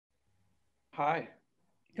Hi.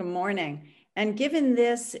 Good morning. And given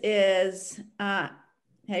this is,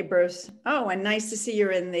 hey Bruce. Oh, and nice to see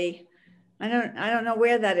you're in the, I don't know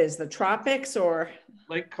where that is, the tropics or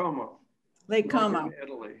Lake Como. Lake Como.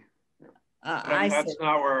 Italy. That's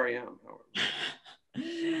not where I am.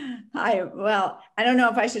 Hi. Well, I don't know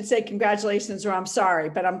if I should say congratulations or I'm sorry,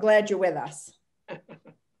 but I'm glad you're with us.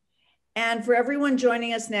 And for everyone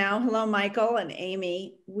joining us now, hello, Michael and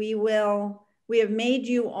Amy. We have made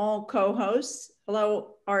you all co-hosts.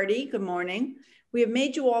 Hello, Artie. Good morning. We have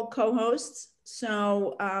made you all co-hosts.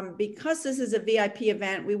 So because this is a VIP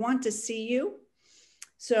event, we want to see you.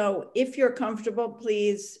 So if you're comfortable,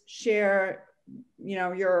 please share,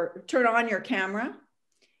 turn on your camera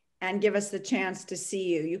and give us the chance to see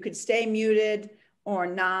you. You could stay muted or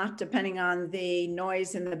not, depending on the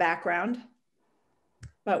noise in the background.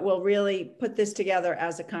 But we'll really put this together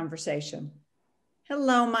as a conversation.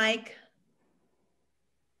 Hello, Mike.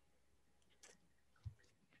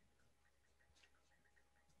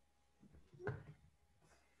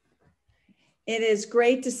 It is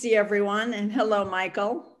great to see everyone. And hello,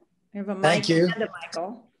 Michael. We have a Mike. Thank you. And a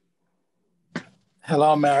Michael.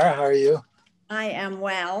 Hello, Mara. How are you? I am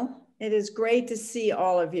well. It is great to see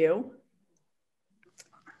all of you.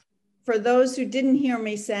 For those who didn't hear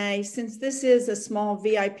me say, since this is a small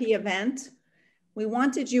VIP event, we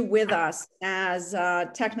wanted you with us as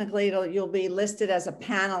technically you'll be listed as a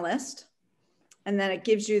panelist. And then it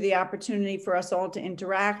gives you the opportunity for us all to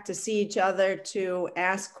interact, to see each other, to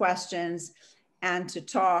ask questions, and to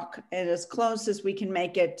talk at as close as we can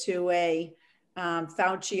make it to a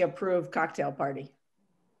Fauci-approved cocktail party.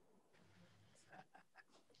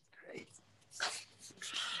 Great.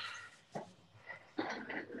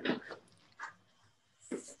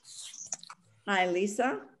 Hi,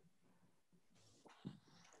 Lisa.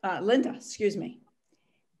 Linda, excuse me.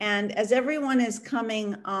 And as everyone is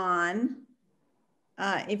coming on,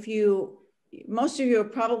 most of you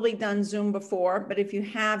have probably done Zoom before, but if you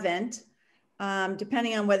haven't,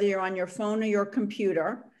 depending on whether you're on your phone or your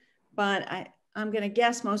computer, but I'm going to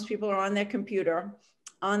guess most people are on their computer.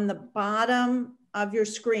 On the bottom of your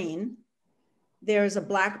screen, there's a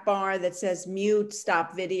black bar that says mute,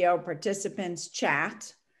 stop video, participants,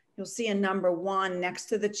 chat. You'll see a number 1 next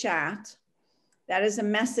to the chat. That is a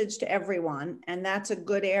message to everyone, and that's a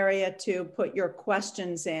good area to put your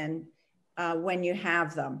questions in when you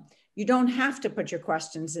have them. You don't have to put your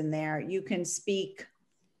questions in there. You can speak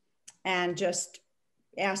and just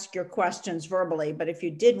ask your questions verbally, but if you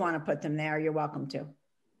did want to put them there, you're welcome to.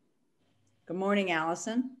 Good morning,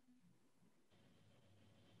 Allison.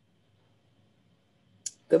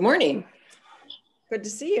 Good morning. Good to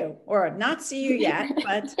see you, or not see you yet,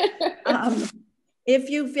 but if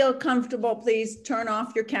you feel comfortable, please turn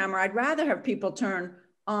off your camera. I'd rather have people turn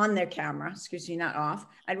on their camera, excuse me, not off.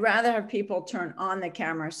 I'd rather have people turn on the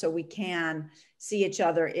camera so we can see each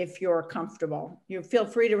other if you're comfortable. You feel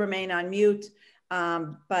free to remain on mute,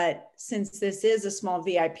 but since this is a small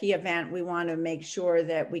VIP event, we want to make sure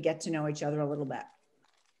that we get to know each other a little bit.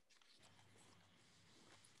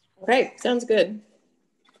 Okay, sounds good.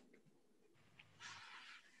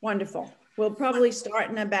 Wonderful. We'll probably start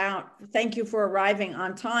in about, thank you for arriving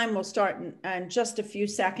on time. We'll start in just a few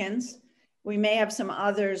seconds. We may have some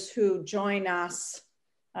others who join us,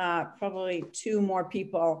 probably 2 more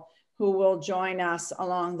people who will join us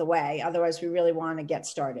along the way. Otherwise, we really want to get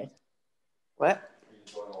started. What?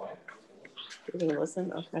 You're going to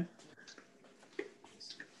listen? Okay.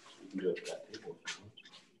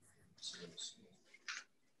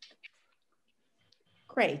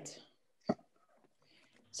 Great.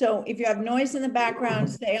 So if you have noise in the background,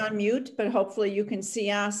 stay on mute, but hopefully you can see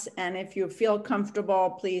us. And if you feel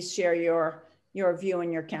comfortable, please share your view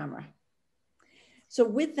and your camera. So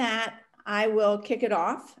with that, I will kick it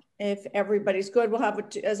off. If everybody's good, we'll have,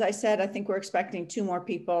 as I said, I think we're expecting 2 more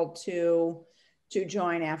people to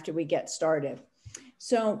join after we get started.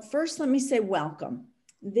 So first, let me say welcome.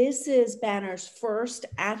 This is Banner's first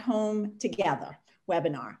At Home Together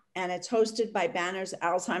webinar, and it's hosted by Banner's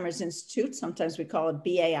Alzheimer's Institute. Sometimes we call it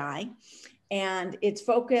BAI, and it's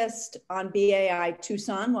focused on BAI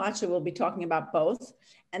Tucson. Well, actually, we'll be talking about both.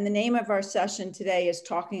 And the name of our session today is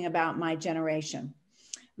Talking About My Generation.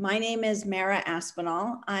 My name is Mara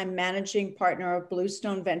Aspinall. I'm managing partner of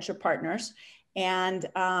BlueStone Venture Partners, and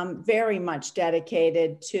very much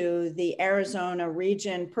dedicated to the Arizona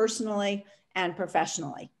region personally and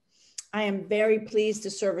professionally. I am very pleased to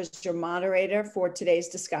serve as your moderator for today's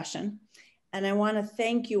discussion. And I want to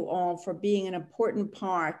thank you all for being an important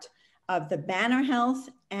part of the Banner Health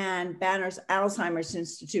and Banner's Alzheimer's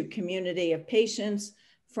Institute community of patients,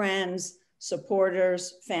 friends,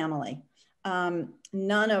 supporters, family.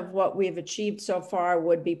 None of what we've achieved so far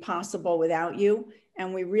would be possible without you.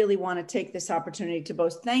 And we really want to take this opportunity to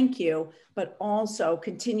both thank you, but also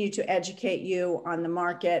continue to educate you on the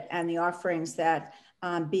market and the offerings that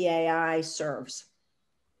BAI serves.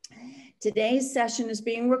 Today's session is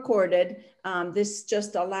being recorded. This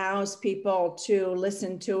just allows people to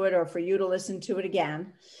listen to it or for you to listen to it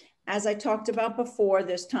again. As I talked about before,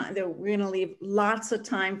 we're going to leave lots of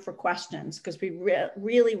time for questions because we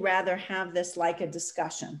really rather have this like a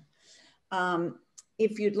discussion.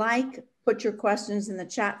 If you'd like, put your questions in the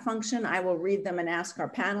chat function. I will read them and ask our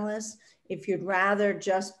panelists. If you'd rather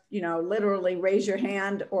just, literally raise your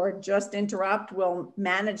hand or just interrupt, we'll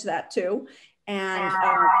manage that too. And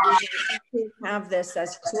we have this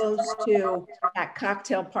as close to that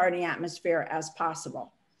cocktail party atmosphere as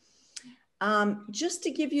possible. Just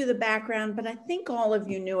to give you the background, but I think all of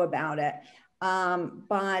you knew about it,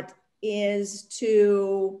 but is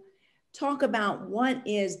to talk about what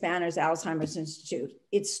is Banner's Alzheimer's Institute.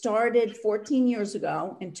 It started 14 years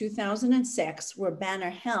ago in 2006, where Banner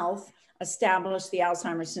Health established the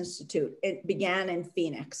Alzheimer's Institute. It began in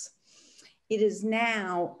Phoenix. It is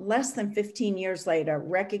now, less than 15 years later,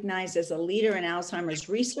 recognized as a leader in Alzheimer's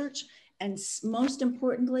research and, most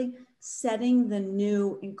importantly, setting the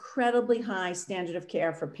new incredibly high standard of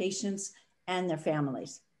care for patients and their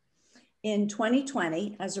families. In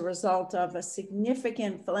 2020, as a result of a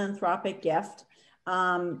significant philanthropic gift,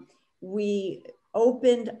 we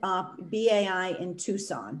opened up BAI in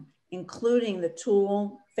Tucson, including the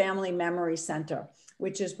Toole Family Memory Center,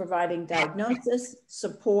 which is providing diagnosis,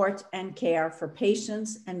 support, and care for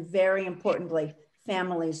patients and, very importantly,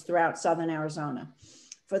 families throughout Southern Arizona.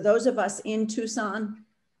 For those of us in Tucson,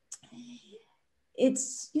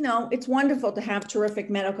 it's wonderful to have terrific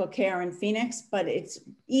medical care in Phoenix, but it's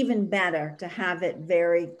even better to have it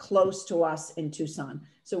very close to us in Tucson.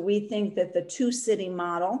 So we think that the two-city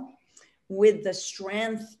model, with the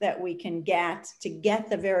strength that we can get to get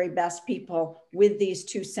the very best people with these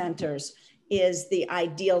two centers, is the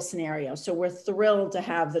ideal scenario. So we're thrilled to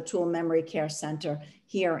have the Toole Memory Care Center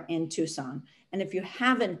here in Tucson. And if you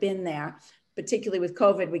haven't been there, particularly with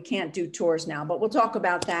COVID, we can't do tours now, but we'll talk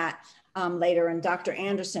about that later, and Dr.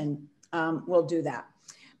 Anderson will do that.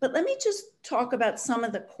 But let me just talk about some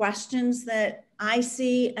of the questions that I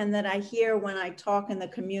see and that I hear when I talk in the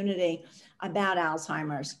community about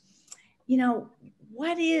Alzheimer's.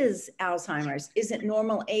 What is Alzheimer's? Is it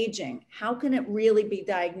normal aging? How can it really be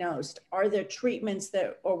diagnosed? Are there treatments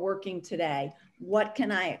that are working today? What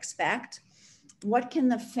can I expect? What can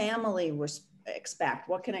the family expect?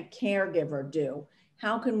 What can a caregiver do?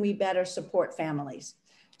 How can we better support families?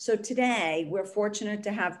 So today, we're fortunate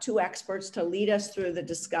to have two experts to lead us through the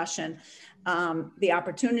discussion, the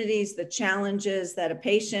opportunities, the challenges that a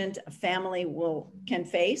patient, a family can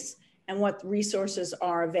face, and what resources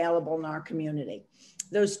are available in our community.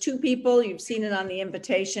 Those two people, you've seen it on the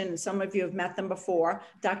invitation, and some of you have met them before,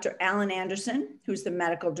 Dr. Allan Anderson, who's the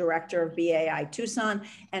medical director of BAI Tucson,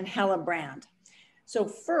 and Helle Brand. So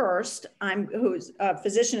first, who's a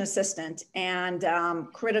physician assistant and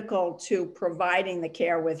critical to providing the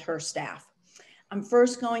care with her staff. I'm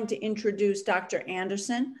first going to introduce Dr.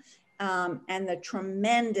 Anderson and the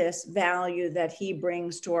tremendous value that he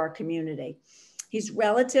brings to our community. He's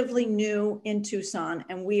relatively new in Tucson,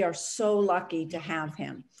 and we are so lucky to have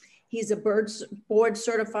him. He's a board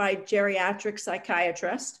certified geriatric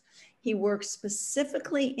psychiatrist. He works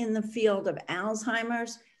specifically in the field of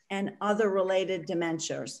Alzheimer's and other related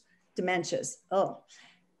dementias.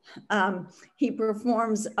 He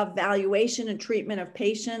performs evaluation and treatment of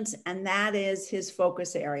patients, and that is his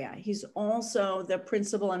focus area. He's also the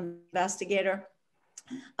principal investigator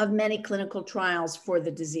of many clinical trials for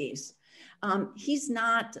the disease. He's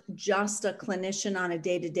not just a clinician on a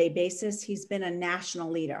day-to-day basis. He's been a national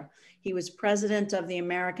leader. He was president of the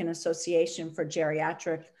American Association for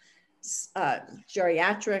Geriatric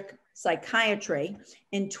Psychiatry.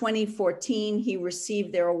 In 2014, he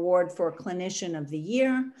received their award for Clinician of the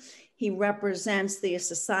Year. He represents the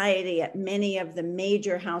society at many of the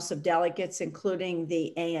major House of Delegates, including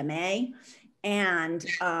the AMA. And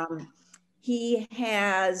he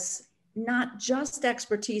has not just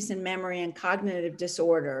expertise in memory and cognitive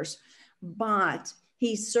disorders, but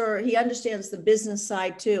he understands the business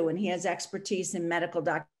side too, and he has expertise in medical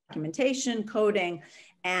documentation, coding,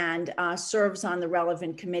 and serves on the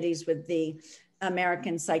relevant committees with the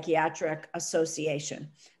American Psychiatric Association.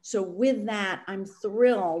 So with that, I'm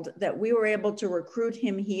thrilled that we were able to recruit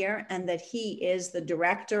him here and that he is the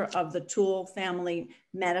director of the Toole Family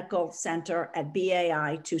Medical Center at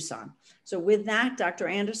BAI Tucson. So with that, Dr.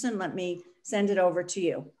 Anderson, let me send it over to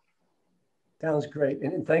you. Sounds great.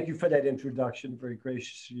 And thank you for that introduction. Very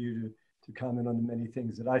gracious of you to comment on the many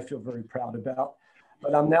things that I feel very proud about.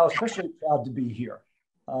 But I'm now especially proud to be here.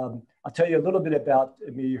 I'll tell you a little bit about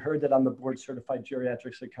me. You heard that I'm a board certified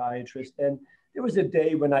geriatric psychiatrist. And there was a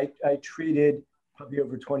day when I treated, probably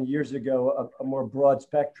over 20 years ago, a more broad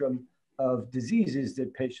spectrum of diseases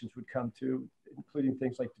that patients would come to, including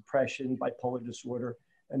things like depression, bipolar disorder,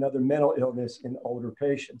 and other mental illness in older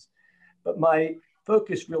patients. But my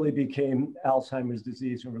focus really became Alzheimer's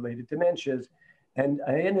disease and related dementias. And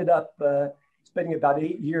I ended up spending about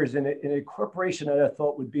 8 years in a corporation that I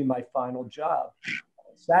thought would be my final job.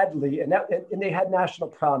 Sadly, and they had national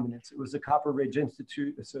prominence. It was the Copper Ridge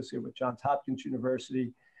Institute associated with Johns Hopkins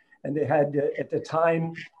University. And they had, at the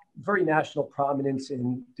time, very national prominence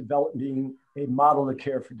in developing a model of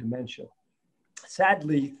care for dementia.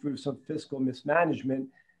 Sadly, through some fiscal mismanagement,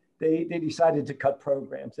 they decided to cut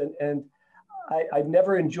programs. And I've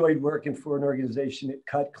never enjoyed working for an organization that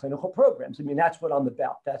cut clinical programs. I mean, that's what I'm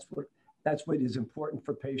about. That's what is important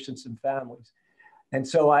for patients and families. And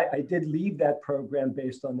so I did leave that program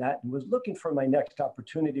based on that and was looking for my next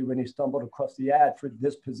opportunity when I stumbled across the ad for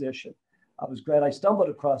this position. I was glad I stumbled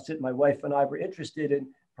across it. My wife and I were interested in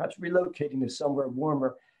perhaps relocating to somewhere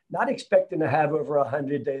warmer, not expecting to have over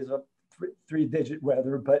 100 days of three-digit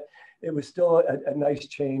weather, but it was still a nice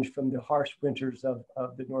change from the harsh winters of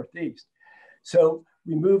the Northeast. So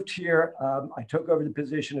we moved here. I took over the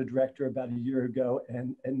position of director about a year ago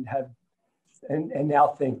and now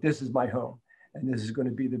think this is my home. And this is going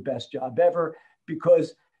to be the best job ever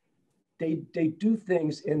because they do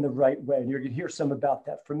things in the right way. And you're going to hear some about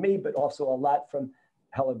that from me, but also a lot from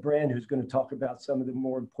Helle, who's going to talk about some of the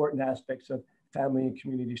more important aspects of family and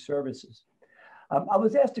community services. I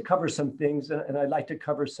was asked to cover some things, and I'd like to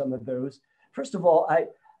cover some of those. First of all, I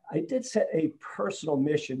did set a personal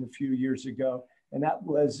mission a few years ago, and that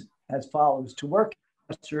was as follows: to work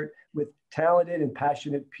with talented and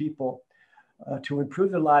passionate people to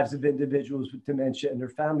improve the lives of individuals with dementia and their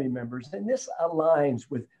family members. And this aligns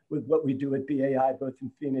with what we do at BAI, both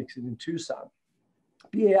in Phoenix and in Tucson.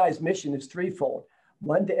 BAI's mission is threefold.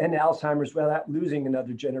 One, to end Alzheimer's without losing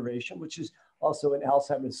another generation, which is also an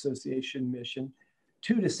Alzheimer's Association mission.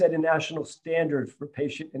 Two, to set a national standard for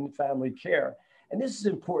patient and family care. And this is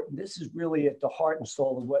important. This is really at the heart and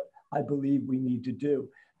soul of what I believe we need to do.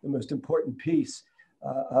 The most important piece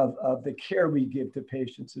of the care we give to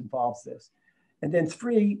patients involves this. And then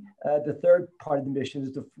three, the third part of the mission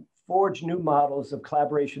is to forge new models of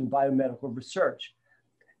collaboration biomedical research.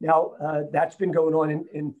 Now, that's been going on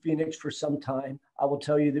in Phoenix for some time. I will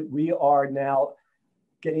tell you that we are now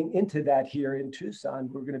getting into that here in Tucson.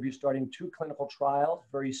 We're going to be starting 2 clinical trials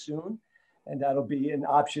very soon. And that'll be an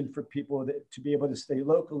option for people to be able to stay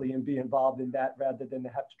locally and be involved in that rather than to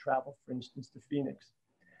have to travel, for instance, to Phoenix.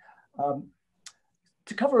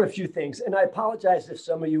 To cover a few things, and I apologize if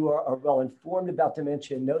some of you are well informed about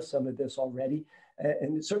dementia and know some of this already,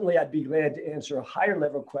 and certainly I'd be glad to answer higher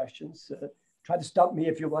level questions. Try to stump me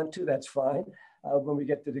if you want to, that's fine, when we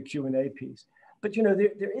get to the Q&A piece. But you know,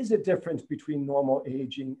 there is a difference between normal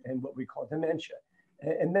aging and what we call dementia.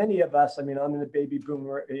 And many of us, I mean, I'm in the baby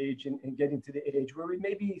boomer age and getting to the age where we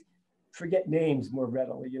maybe forget names more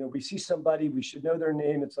readily. You know, we see somebody, we should know their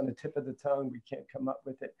name, it's on the tip of the tongue, we can't come up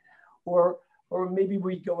with it. Or maybe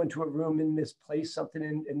we go into a room and misplace something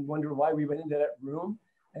and wonder why we went into that room.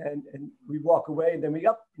 And we walk away, and then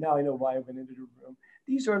now I know why I went into the room.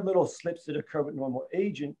 These are little slips that occur with normal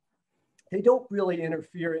aging. They don't really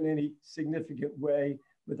interfere in any significant way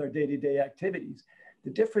with our day-to-day activities.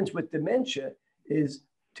 The difference with dementia is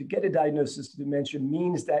to get a diagnosis of dementia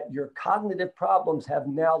means that your cognitive problems have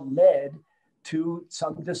now led to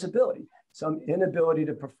some disability, some inability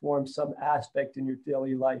to perform some aspect in your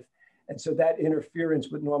daily life. And so that interference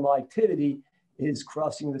with normal activity is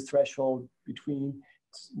crossing the threshold between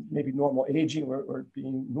maybe normal aging or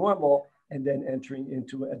being normal and then entering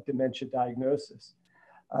into a dementia diagnosis.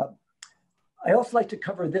 I also like to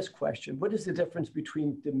cover this question. What is the difference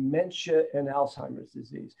between dementia and Alzheimer's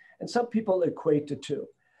disease? And some people equate the two.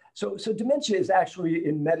 So dementia is actually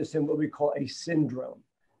in medicine what we call a syndrome.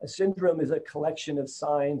 A syndrome is a collection of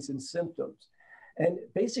signs and symptoms. And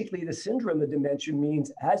basically the syndrome of dementia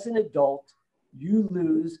means as an adult, you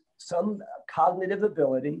lose some cognitive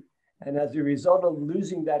ability. And as a result of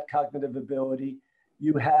losing that cognitive ability,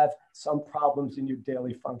 you have some problems in your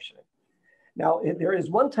daily functioning. Now, there is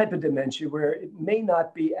one type of dementia where it may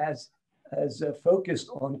not be as focused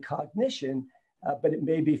on cognition, but it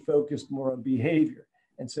may be focused more on behavior.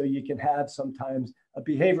 And so you can have sometimes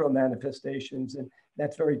behavioral manifestations, and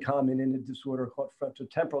that's very common in a disorder called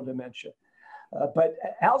frontotemporal dementia. But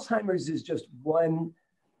Alzheimer's is just one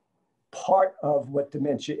part of what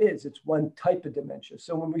dementia is. It's one type of dementia.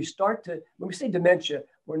 So when we say dementia,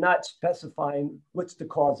 we're not specifying what's the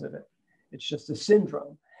cause of it. It's just a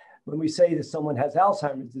syndrome. When we say that someone has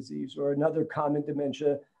Alzheimer's disease or another common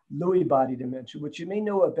dementia, Lewy body dementia, which you may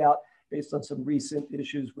know about based on some recent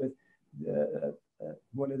issues with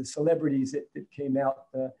one of the celebrities that came out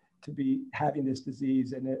to be having this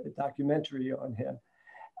disease and a documentary on him.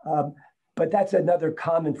 But that's another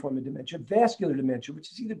common form of dementia. Vascular dementia,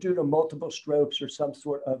 which is either due to multiple strokes or some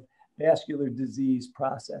sort of vascular disease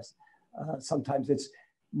process. Sometimes it's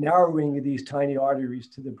narrowing of these tiny arteries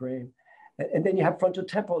to the brain. And then you have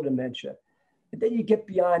frontotemporal dementia. And then you get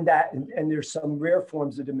beyond that, and there's some rare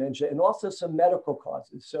forms of dementia and also some medical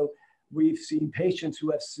causes. So we've seen patients who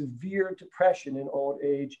have severe depression in old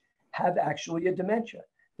age have actually a dementia.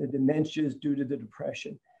 The dementia is due to the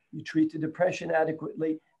depression. You treat the depression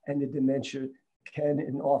adequately, and the dementia can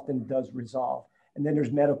and often does resolve. And then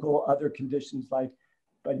there's medical other conditions like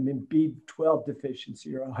vitamin B12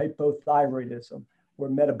 deficiency or hypothyroidism or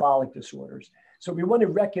metabolic disorders. So we want to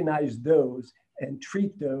recognize those and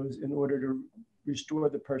treat those in order to restore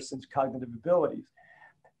the person's cognitive abilities.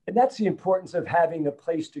 And that's the importance of having a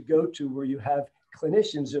place to go to where you have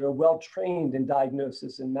clinicians that are well trained in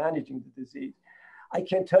diagnosis and managing the disease. I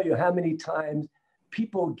can't tell you how many times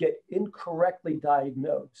people get incorrectly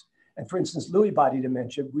diagnosed. And for instance, Lewy body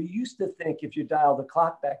dementia, we used to think if you dial the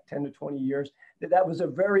clock back 10 to 20 years, that was a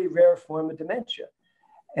very rare form of dementia.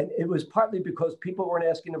 And it was partly because people weren't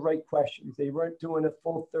asking the right questions. They weren't doing a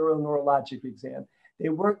full, thorough neurologic exam. They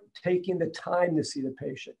weren't taking the time to see the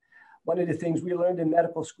patient. One of the things we learned in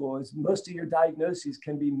medical school is most of your diagnoses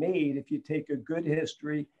can be made if you take a good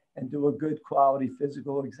history and do a good quality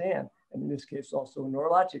physical exam. And in this case, also a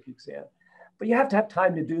neurologic exam. But you have to have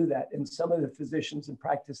time to do that. And some of the physicians in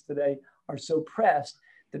practice today are so pressed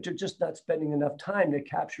that they're just not spending enough time to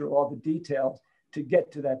capture all the details to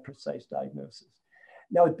get to that precise diagnosis.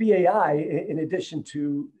 Now at BAI, in addition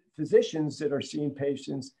to physicians that are seeing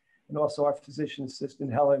patients and also our physician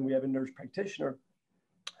assistant, Helle, and we have a nurse practitioner,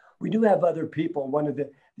 we do have other people. One of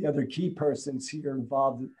the other key persons here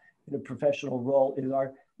involved in a professional role is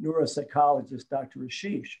our neuropsychologist, Dr.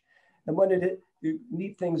 Ashish. And one of the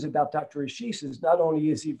neat things about Dr. Ashish is not only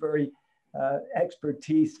is he very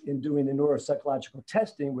expertise in doing the neuropsychological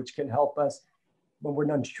testing, which can help us when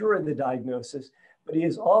we're unsure of the diagnosis, but he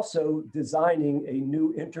is also designing a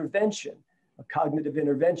new intervention, a cognitive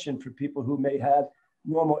intervention for people who may have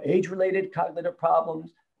normal age-related cognitive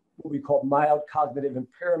problems, what we call mild cognitive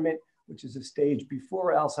impairment, which is a stage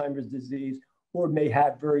before Alzheimer's disease, or may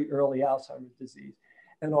have very early Alzheimer's disease.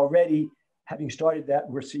 And already, having started that,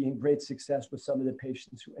 we're seeing great success with some of the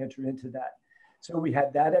patients who enter into that. So we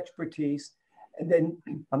have that expertise. And then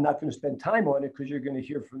I'm not going to spend time on it because you're going to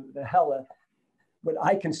hear from the Helle, what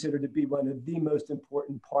I consider to be one of the most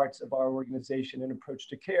important parts of our organization and approach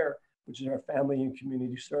to care, which is our family and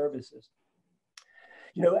community services.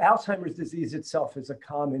 You know, Alzheimer's disease itself is a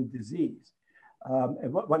common disease.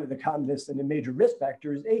 And one of the commonest and the major risk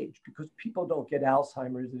factor is age, because people don't get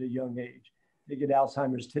Alzheimer's at a young age. They get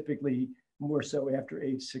Alzheimer's typically more so after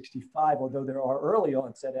age 65, although there are early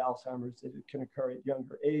onset Alzheimer's that can occur at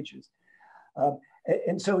younger ages.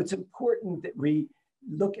 And so it's important that we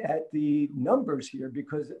look at the numbers here,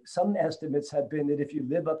 because some estimates have been that if you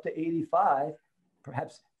live up to 85,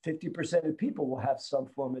 perhaps 50% of people will have some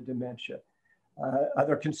form of dementia.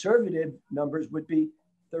 Other conservative numbers would be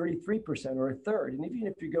 33% or a third. And even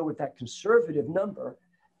if you go with that conservative number,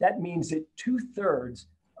 that means that 2/3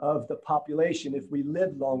 of the population, if we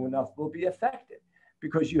live long enough, will be affected,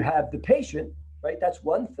 because you have the patient, right? That's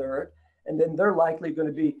 1/3. And then they're likely going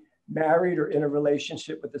to be married or in a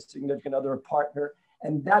relationship with a significant other or partner,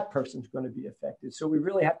 and that person's going to be affected. So we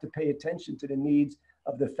really have to pay attention to the needs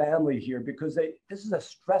of the family here, because this is a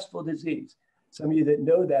stressful disease. Some of you that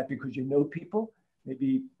know that because you know people,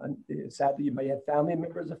 maybe sadly you may have family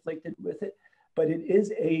members afflicted with it, but it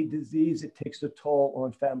is a disease that takes a toll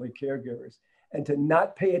on family caregivers. And to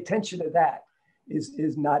not pay attention to that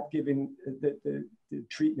is not giving the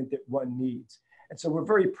treatment that one needs. And so we're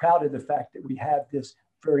very proud of the fact that we have this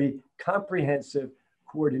very comprehensive,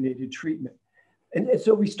 coordinated treatment. And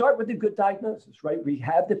so we start with a good diagnosis, right? We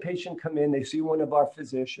have the patient come in, they see one of our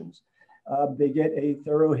physicians, they get a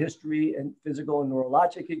thorough history and physical and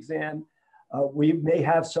neurologic exam. We may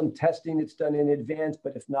have some testing that's done in advance,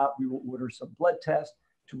 but if not, we will order some blood tests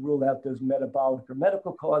to rule out those metabolic or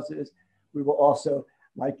medical causes. We will also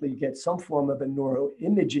likely get some form of a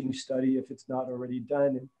neuroimaging study if it's not already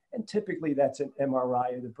done. And typically that's an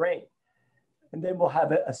MRI of the brain. And then we'll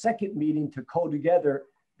have a second meeting to cull together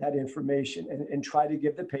that information and try to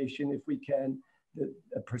give the patient, if we can,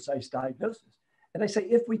 a precise diagnosis. And I say,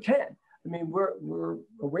 if we can. I mean, we're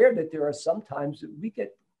aware that there are some times that we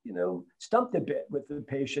get, stumped a bit with the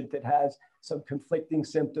patient that has some conflicting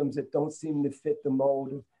symptoms that don't seem to fit the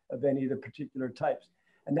mold of any of the particular types.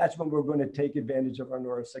 And that's when we're going to take advantage of our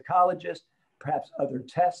neuropsychologist, perhaps other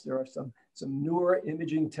tests. There are some newer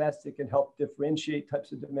imaging tests that can help differentiate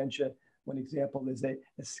types of dementia. One example is a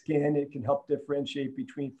scan. It can help differentiate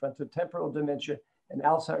between frontotemporal dementia and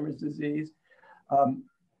Alzheimer's disease.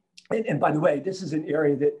 And by the way, this is an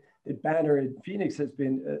area that Banner in Phoenix has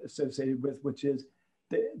been associated with, which is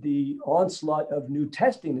the onslaught of new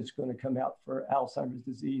testing that's going to come out for Alzheimer's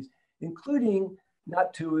disease, including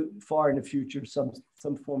not too far in the future, some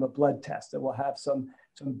form of blood test that will have some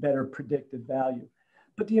better predictive value.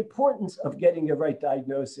 But the importance of getting a right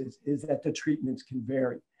diagnosis is that the treatments can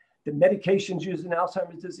vary. The medications used in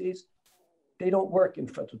Alzheimer's disease, they don't work in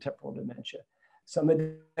frontotemporal dementia. Some of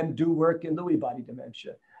them do work in Lewy body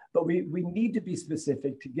dementia. But we need to be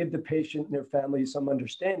specific to give the patient and their family some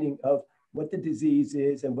understanding of what the disease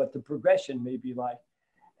is and what the progression may be like.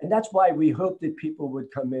 And that's why we hope that people would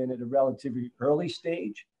come in at a relatively early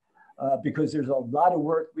stage, because there's a lot of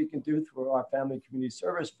work we can do through our family community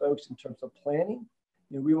service folks in terms of planning.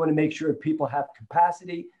 We want to make sure people have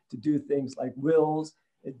capacity to do things like wills,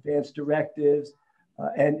 advanced directives.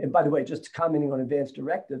 And by the way, just commenting on advanced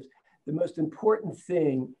directives, the most important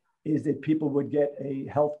thing is that people would get a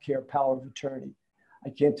healthcare power of attorney. I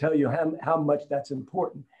can't tell you how much that's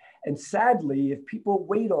important. And sadly, if people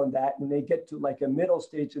wait on that and they get to like a middle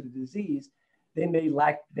stage of the disease, they may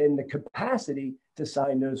lack then the capacity to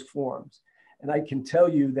sign those forms. And I can tell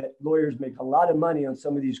you that lawyers make a lot of money on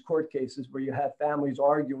some of these court cases where you have families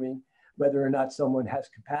arguing whether or not someone has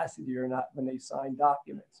capacity or not when they sign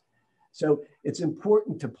documents. So it's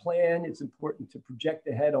important to plan, it's important to project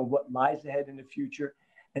ahead on what lies ahead in the future,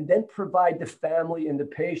 and then provide the family and the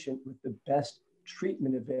patient with the best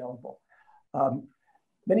treatment available. Some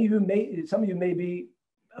of you may be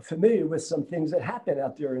familiar with some things that happen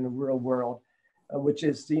out there in the real world, which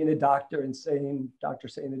is seeing a doctor and doctor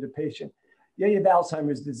saying to the patient, yeah, you have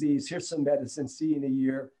Alzheimer's disease, here's some medicine, see you in a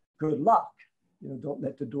year, good luck. Don't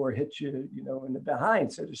let the door hit you, in the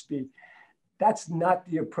behind, so to speak. That's not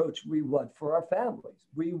the approach we want for our families.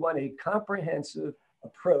 We want a comprehensive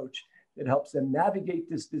approach that helps them navigate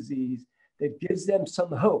this disease, that gives them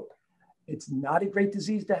some hope. It's not a great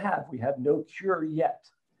disease to have. We have no cure yet.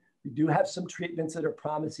 We do have some treatments that are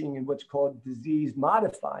promising in what's called disease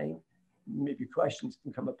modifying. Maybe questions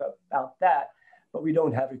can come up about that, but we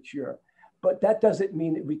don't have a cure. But that doesn't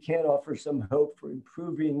mean that we can't offer some hope for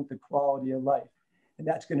improving the quality of life. And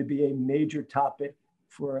that's going to be a major topic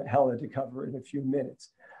for Helle to cover in a few minutes.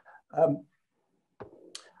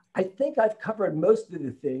 I think I've covered most of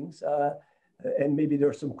the things, and maybe there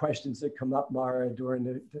are some questions that come up, Mara, during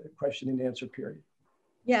the question and answer period.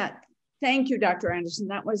 Yeah, thank you, Dr. Anderson.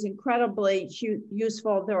 That was incredibly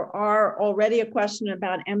useful. There are already a question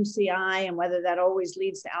about MCI and whether that always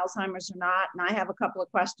leads to Alzheimer's or not. And I have a couple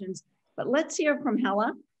of questions, but let's hear from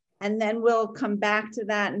Helle, and then we'll come back to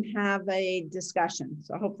that and have a discussion.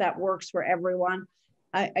 So I hope that works for everyone.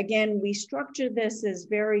 Again, we structure this as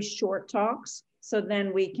very short talks, so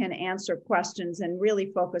then we can answer questions and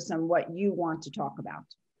really focus on what you want to talk about.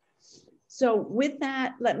 So with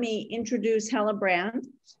that, let me introduce Helle Brand.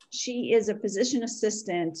 She is a physician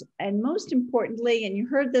assistant, and most importantly, and you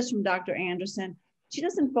heard this from Dr. Anderson, she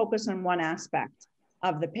doesn't focus on one aspect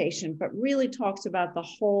of the patient, but really talks about the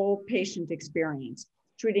whole patient experience,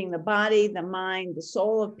 treating the body, the mind, the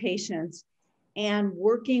soul of patients, and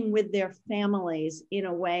working with their families in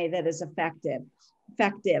a way that is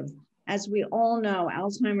effective. As we all know,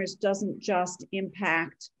 Alzheimer's doesn't just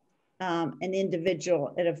impact an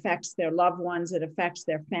individual. It affects their loved ones, it affects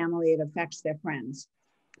their family, it affects their friends.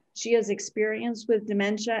 She has experience with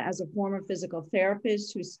dementia as a former physical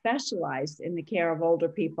therapist who specialized in the care of older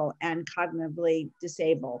people and cognitively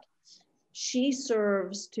disabled. She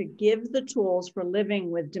serves to give the tools for living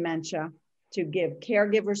with dementia, to give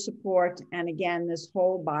caregiver support, and again, this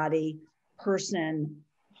whole body person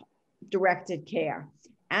directed care.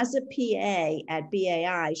 As a PA at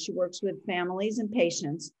BAI, she works with families and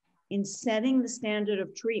patients in setting the standard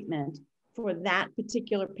of treatment for that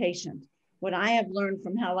particular patient. What I have learned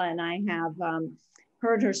from Helle, and I have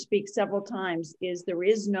heard her speak several times, is there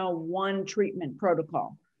is no one treatment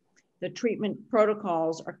protocol. The treatment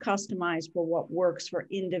protocols are customized for what works for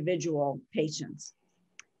individual patients.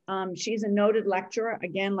 She's a noted lecturer.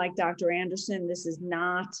 Again, like Dr. Anderson, this is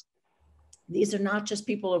not These are not just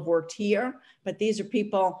people who've worked here, but these are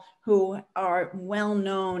people who are well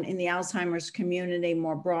known in the Alzheimer's community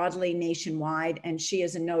more broadly nationwide. And she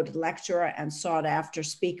is a noted lecturer and sought after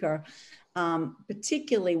speaker,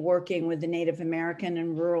 particularly working with the Native American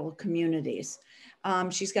and rural communities.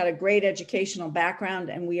 She's got a great educational background,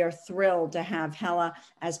 and we are thrilled to have Helle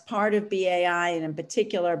as part of BAI, and in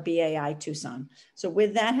particular BAI Tucson. So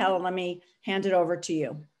with that, Helle, let me hand it over to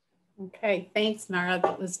you. Okay, thanks, Mara.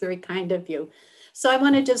 That was very kind of you. So I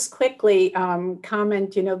want to just quickly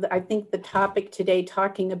comment, I think the topic today,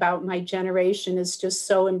 talking about my generation, is just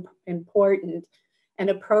so important and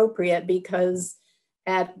appropriate, because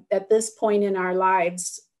at this point in our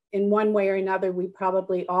lives, in one way or another, we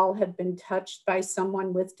probably all have been touched by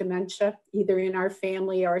someone with dementia, either in our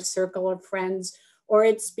family or circle of friends, or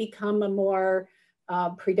it's become a more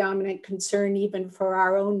predominant concern even for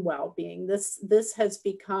our own well-being. This has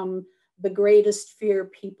become the greatest fear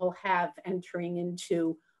people have entering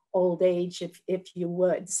into old age, if you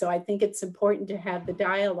would. So I think it's important to have the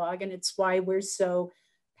dialogue, and it's why we're so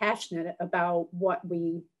passionate about what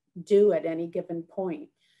we do at any given point.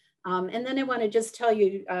 And then I want to just tell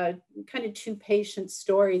you kind of two patient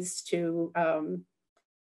stories to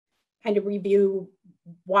kind of review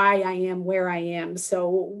why I am where I am. So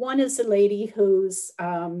one is a lady whose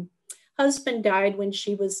husband died when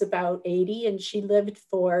she was about 80, and she lived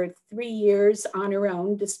for 3 years on her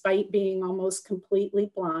own, despite being almost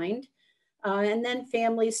completely blind. And then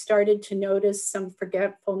family started to notice some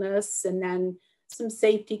forgetfulness, and then some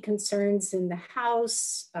safety concerns in the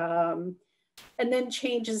house, and then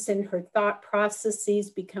changes in her thought processes,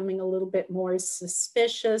 becoming a little bit more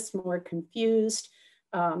suspicious, more confused,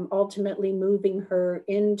 ultimately moving her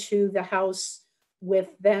into the house with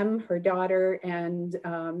them, her daughter and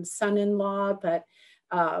son-in-law. But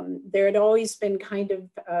there had always been kind of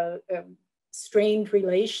a strained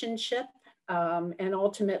relationship, and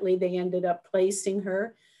ultimately they ended up placing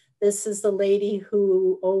her. This is the lady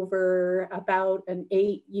who, over about an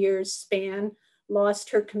 8-year span, lost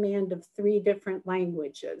her command of 3 different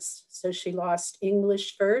languages. So she lost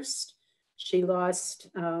English first, she lost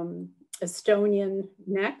Estonian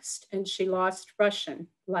next, and she lost Russian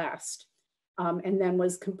last, and then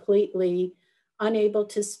was completely unable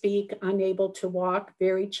to speak, unable to walk,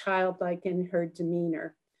 very childlike in her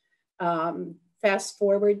demeanor. Fast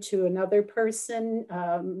forward to another person.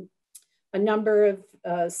 A number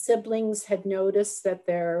of siblings had noticed that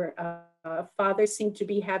their father seemed to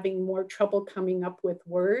be having more trouble coming up with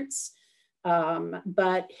words,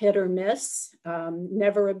 but hit or miss,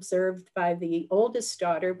 never observed by the oldest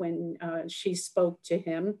daughter when she spoke to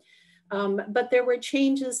him. But there were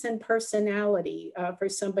changes in personality. For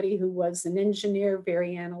somebody who was an engineer,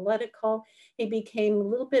 very analytical, he became a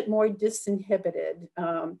little bit more disinhibited.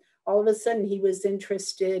 All of a sudden, he was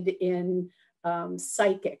interested in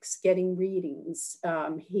psychics, getting readings.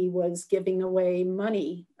 He was giving away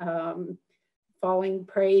money, falling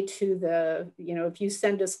prey to the, if you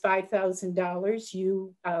send us $5,000,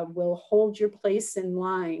 you will hold your place in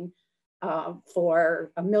line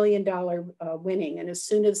for $1 million winning. And as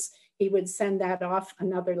soon as he would send that off,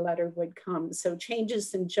 another letter would come. So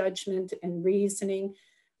changes in judgment and reasoning,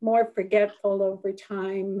 more forgetful over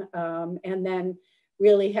time, and then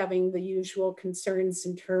really having the usual concerns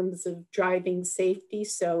in terms of driving safety.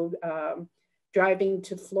 So driving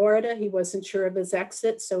to Florida, he wasn't sure of his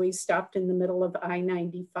exit, so he stopped in the middle of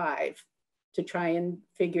I-95 to try and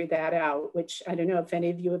figure that out, which I don't know if any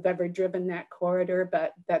of you have ever driven that corridor,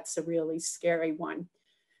 but that's a really scary one.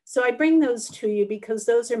 So I bring those to you because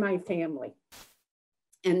those are my family.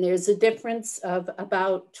 And there's a difference of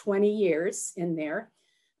about 20 years in there.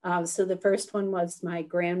 So the first one was my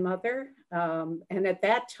grandmother. And at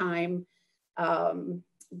that time,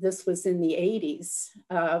 this was in the 80s,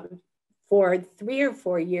 for 3 or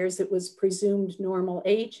 4 years, it was presumed normal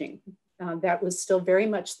aging. That was still very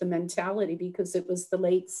much the mentality, because it was the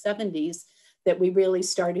late 70s that we really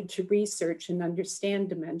started to research and understand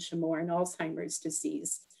dementia more and Alzheimer's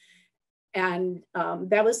disease. And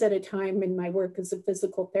that was at a time in my work as a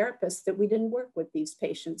physical therapist that we didn't work with these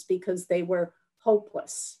patients because they were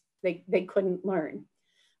hopeless. They couldn't learn.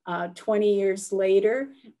 20 years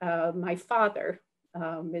later, my father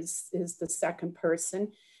is the second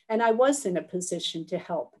person, and I was in a position to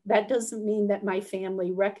help. That doesn't mean that my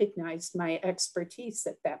family recognized my expertise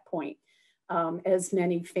at that point. As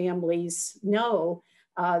many families know,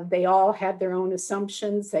 they all had their own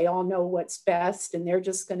assumptions. They all know what's best, and they're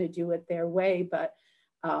just going to do it their way. But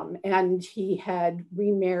and he had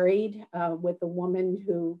remarried with a woman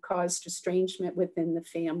who caused estrangement within the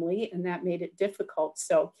family, and that made it difficult.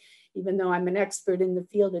 So even though I'm an expert in the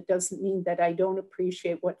field, it doesn't mean that I don't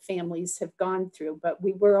appreciate what families have gone through. But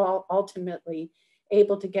we were all ultimately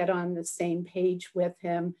able to get on the same page with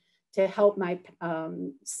him to help my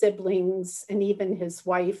siblings and even his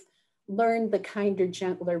wife learn the kinder,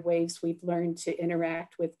 gentler ways we've learned to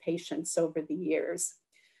interact with patients over the years.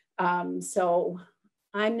 So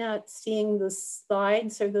I'm not seeing the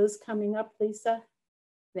slides. Are those coming up, Lisa?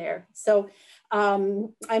 There. So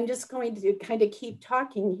I'm just going to kind of keep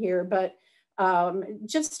talking here, but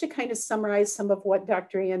just to kind of summarize some of what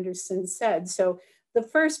Dr. Anderson said. So the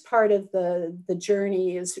first part of the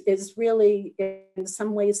journey is really in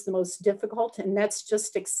some ways the most difficult, and that's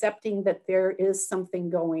just accepting that there is something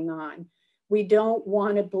going on. We don't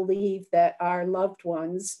want to believe that our loved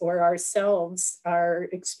ones or ourselves are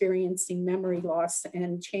experiencing memory loss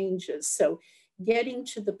and changes. So getting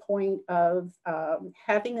to the point of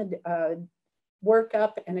having a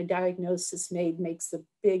workup and a diagnosis made makes a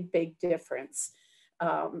big, big difference.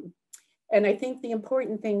 And I think the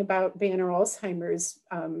important thing about Banner Alzheimer's,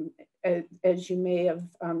 as you may have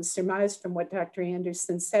surmised from what Dr.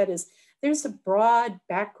 Anderson said, is there's a broad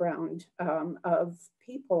background of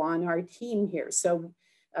people on our team here. So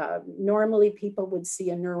normally people would see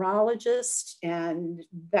a neurologist and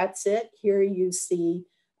that's it. Here you see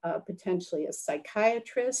potentially a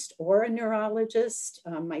psychiatrist or a neurologist,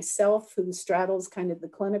 myself who straddles kind of the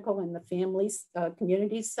clinical and the family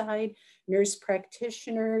community side, nurse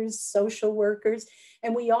practitioners, social workers,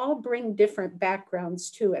 and we all bring different backgrounds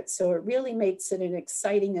to it. So it really makes it an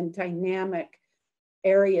exciting and dynamic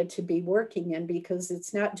area to be working in because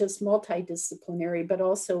it's not just multidisciplinary, but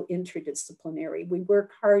also interdisciplinary. We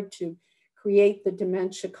work hard to create the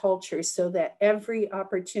dementia culture so that every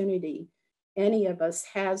opportunity any of us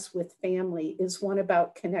has with family is one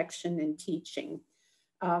about connection and teaching.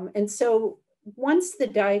 And so once the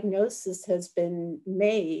diagnosis has been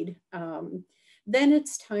made, then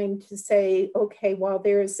it's time to say, okay, while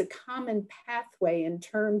there is a common pathway in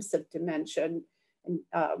terms of dementia and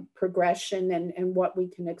progression and what we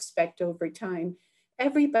can expect over time,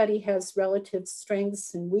 everybody has relative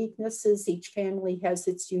strengths and weaknesses. Each family has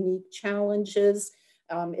its unique challenges,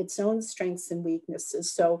 its own strengths and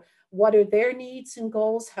weaknesses. So what are their needs and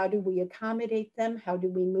goals? How do we accommodate them? How do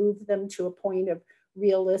we move them to a point of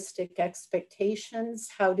realistic expectations?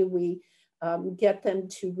 How do we get them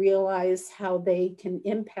to realize how they can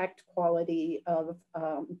impact quality of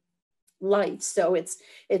life? So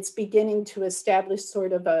it's beginning to establish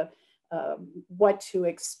sort of a what to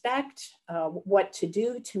expect, what to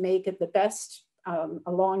do to make it the best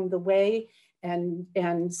along the way,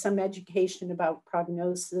 and some education about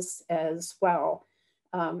prognosis as well.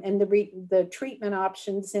 And the treatment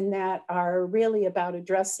options in that are really about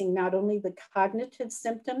addressing not only the cognitive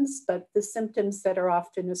symptoms, but the symptoms that are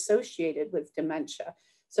often associated with dementia.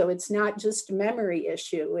 So it's not just a memory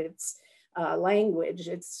issue, it's language,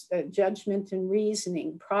 it's judgment and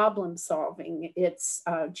reasoning, problem solving, it's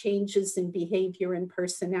changes in behavior and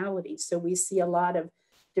personality. So we see a lot of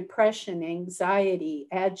depression, anxiety,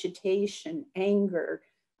 agitation, anger,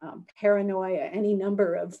 paranoia, any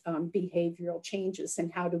number of behavioral changes,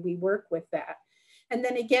 and how do we work with that? And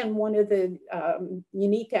then again, one of the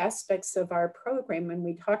unique aspects of our program when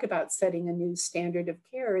we talk about setting a new standard of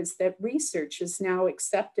care is that research is now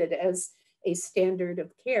accepted as a standard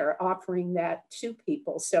of care, offering that to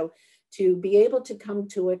people. So to be able to come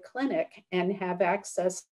to a clinic and have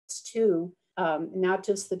access to not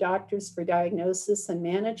just the doctors for diagnosis and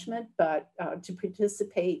management, but to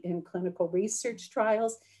participate in clinical research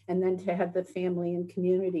trials, and then to have the family and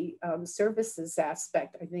community services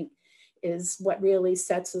aspect, I think, is what really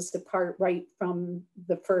sets us apart right from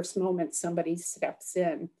the first moment somebody steps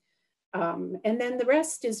in. And then the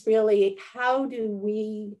rest is really, how do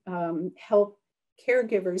we help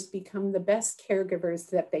caregivers become the best caregivers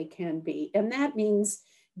that they can be? And that means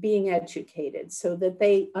being educated so that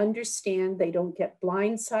they understand, they don't get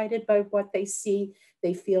blindsided by what they see,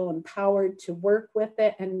 they feel empowered to work with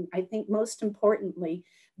it. And I think most importantly,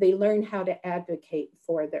 they learn how to advocate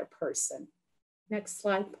for their person. Next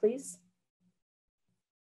slide, please.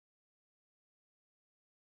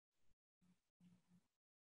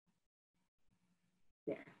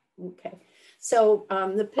 There, okay. So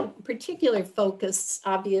the particular focus,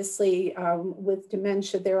 obviously, with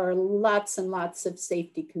dementia, there are lots and lots of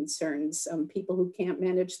safety concerns. People who can't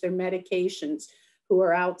manage their medications, who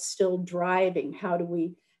are out still driving. How do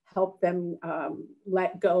we help them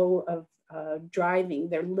let go of driving?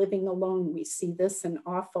 They're living alone. We see this an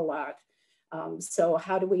awful lot. So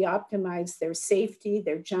how do we optimize their safety,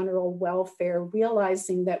 their general welfare,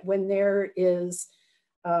 realizing that when there is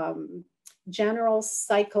general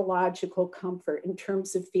psychological comfort in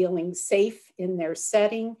terms of feeling safe in their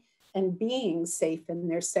setting and being safe in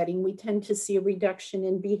their setting, we tend to see a reduction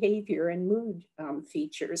in behavior and mood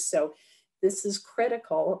features. So this is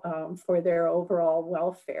critical for their overall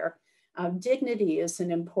welfare. Dignity is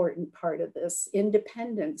an important part of this.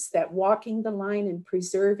 Independence, that walking the line and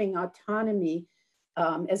preserving autonomy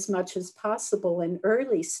as much as possible in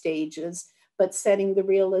early stages, but setting the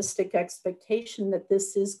realistic expectation that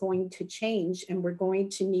this is going to change and we're going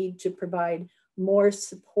to need to provide more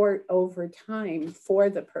support over time for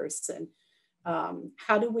the person.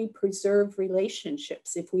 How do we preserve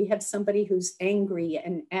relationships? If we have somebody who's angry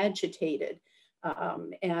and agitated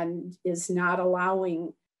and is not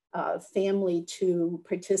allowing family to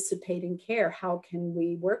participate in care, how can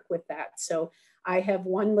we work with that? So I have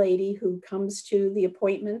one lady who comes to the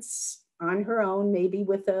appointments on her own, maybe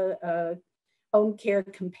with a home care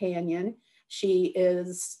companion. She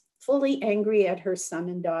is fully angry at her son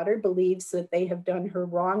and daughter, believes that they have done her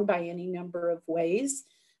wrong by any number of ways,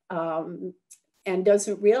 and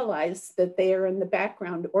doesn't realize that they are in the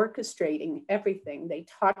background orchestrating everything. They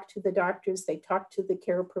talk to the doctors, they talk to the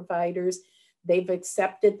care providers, they've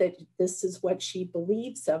accepted that this is what she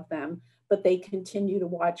believes of them, but they continue to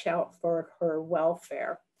watch out for her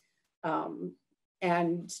welfare.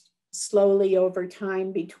 And slowly over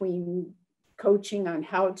time, between coaching on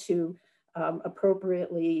how to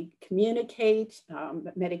appropriately communicate,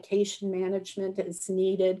 medication management is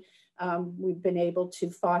needed, we've been able to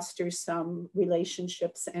foster some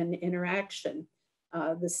relationships and interaction.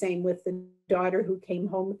 The same with the daughter who came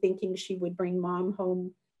home thinking she would bring mom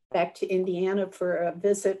home back to Indiana for a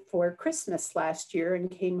visit for Christmas last year,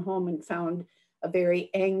 and came home and found a very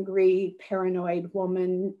angry, paranoid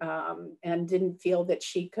woman, and didn't feel that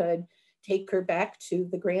she could take her back to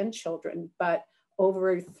the grandchildren. But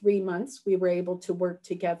over 3 months, we were able to work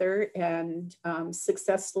together and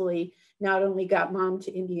successfully not only got mom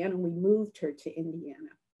to Indiana, we moved her to Indiana,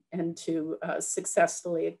 and to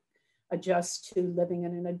successfully adjust to living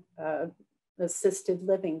in an assisted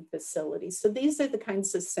living facility. So these are the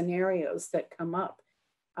kinds of scenarios that come up.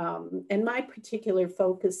 And my particular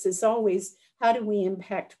focus is always, how do we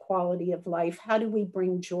impact quality of life? How do we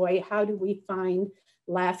bring joy? How do we find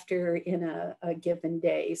laughter in a given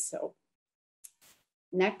day? So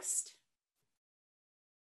next.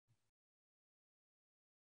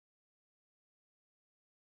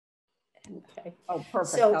 Okay. Oh,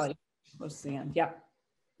 perfect. So, Helle. Close to the end. Yeah.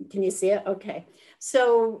 Can you see it? Okay.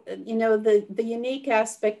 So, you know, the unique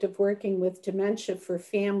aspect of working with dementia for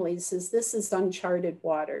families is this is uncharted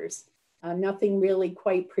waters. Nothing really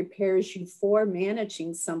quite prepares you for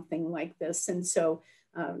managing something like this. And so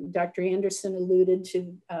Dr. Anderson alluded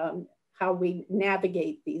to how we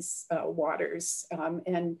navigate these waters.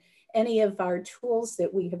 And any of our tools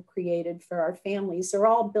that we have created for our families are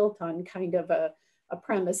all built on kind of a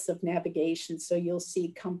premise of navigation. So you'll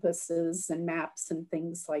see compasses and maps and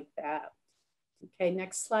things like that. Okay,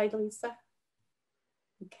 next slide, Lisa.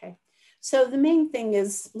 Okay, so the main thing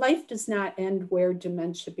is life does not end where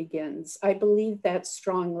dementia begins. I believe that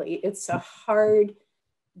strongly. It's a hard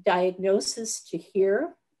diagnosis to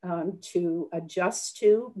hear, to adjust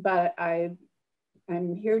to, but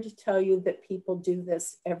I'm here to tell you that people do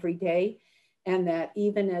this every day, and that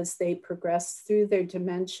even as they progress through their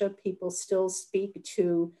dementia, people still speak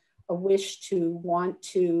to a wish to want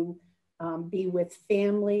to be with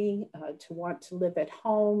family, to want to live at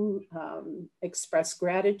home, express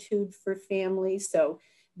gratitude for family. So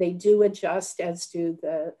they do adjust, as do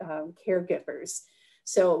the caregivers.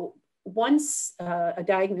 So once a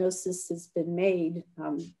diagnosis has been made,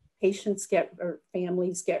 patients or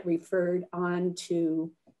families get referred on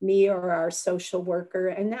to me or our social worker,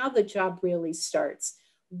 and now the job really starts.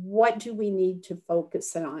 What do we need to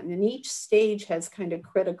focus on? And each stage has kind of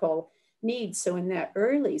critical needs. So in that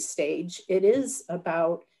early stage, it is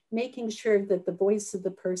about making sure that the voice of the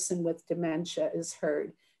person with dementia is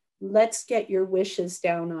heard. Let's get your wishes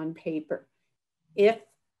down on paper. If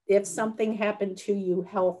something happened to you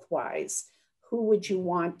health-wise, who would you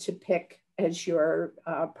want to pick as your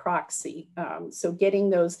proxy? So getting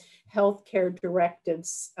those healthcare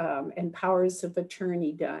directives and powers of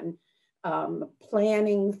attorney done,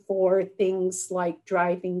 planning for things like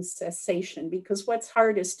driving cessation, because what's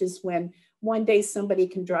hardest is when one day somebody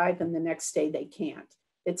can drive and the next day they can't.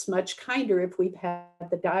 It's much kinder if we've had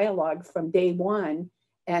the dialogue from day one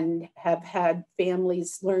and have had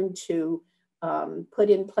families learn to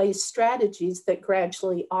put in place strategies that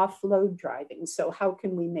gradually offload driving. So how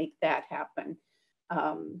can we make that happen?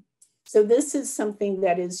 So this is something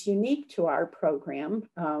that is unique to our program.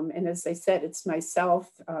 And as I said, it's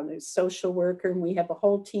myself, there's a social worker, and we have a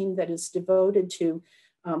whole team that is devoted to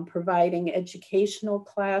providing educational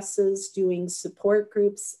classes, doing support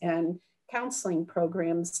groups and counseling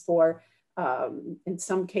programs for, in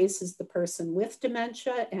some cases, the person with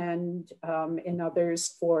dementia, and in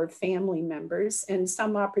others for family members, and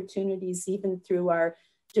some opportunities even through our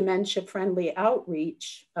dementia-friendly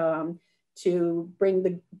outreach to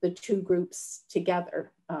bring the two groups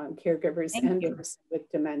together, caregivers and the person with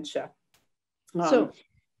dementia.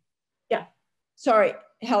 Yeah. Sorry,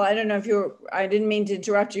 Helle, I don't know if I didn't mean to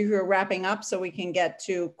interrupt you. You were wrapping up so we can get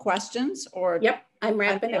to questions, or? Yep, I'm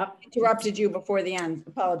wrapping up. Interrupted you before the end.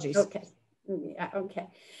 Apologies. Okay. Yeah, okay.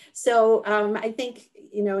 So I think,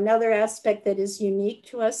 another aspect that is unique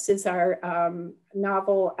to us is our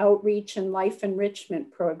novel outreach and life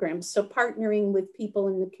enrichment programs. So partnering with people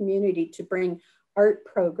in the community to bring art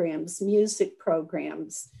programs, music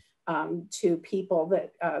programs to people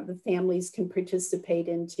that the families can participate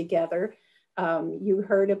in together. You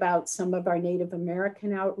heard about some of our Native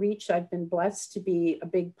American outreach. I've been blessed to be a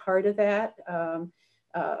big part of that.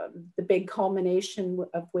 The big culmination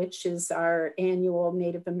of which is our annual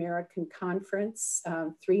Native American conference,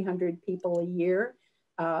 300 people a year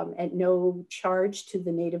at no charge to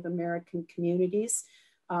the Native American communities.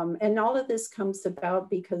 And all of this comes about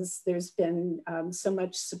because there's been so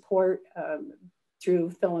much support through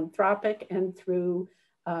philanthropic and through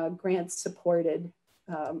grant-supported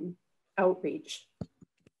outreach.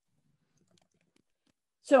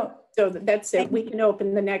 So that's it. We can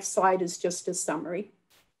open. The next slide is just a summary.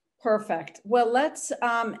 Perfect. Well, let's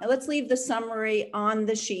leave the summary on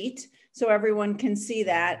the sheet so everyone can see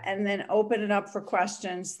that, and then open it up for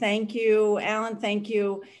questions. Thank you, Allan. Thank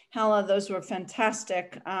you, Helle. Those were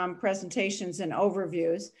fantastic presentations and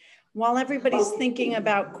overviews. While everybody's thinking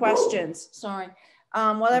about questions,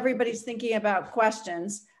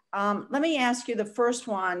 let me ask you the first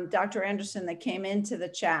one, Dr. Anderson, that came into the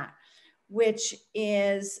chat, which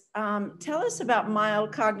is, tell us about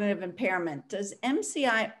mild cognitive impairment. Does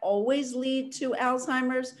MCI always lead to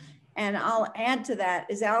Alzheimer's? And I'll add to that,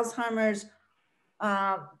 is Alzheimer's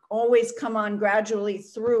always come on gradually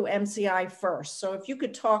through MCI first? So if you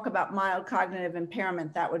could talk about mild cognitive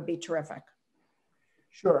impairment, that would be terrific.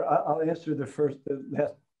 Sure, I'll answer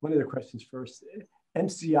one of the questions first.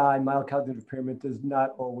 MCI, mild cognitive impairment, does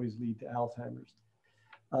not always lead to Alzheimer's.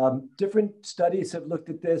 Different studies have looked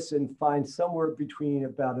at this and find somewhere between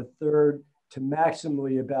about a third to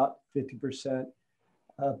maximally about 50%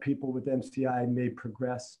 of people with MCI may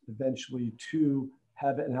progress eventually to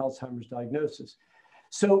have an Alzheimer's diagnosis.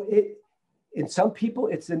 So in some people,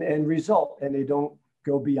 it's an end result and they don't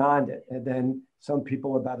go beyond it. And then some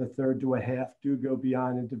people, about a third to a half, do go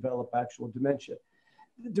beyond and develop actual dementia.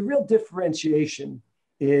 The real differentiation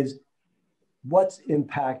is what's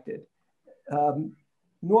impacted.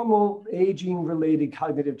 Normal aging-related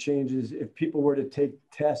cognitive changes, if people were to take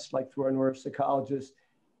tests like through a neuropsychologist,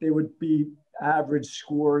 they would be average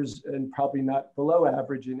scores and probably not below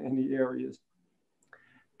average in any areas.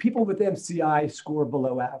 People with MCI score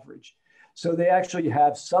below average. So they actually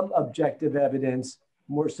have some objective evidence,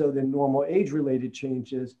 more so than normal age-related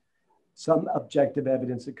changes, some objective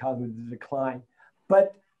evidence of cognitive decline.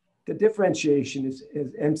 But the differentiation is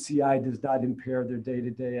MCI does not impair their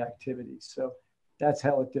day-to-day activities. So that's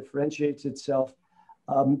how it differentiates itself.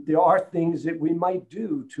 There are things that we might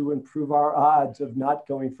do to improve our odds of not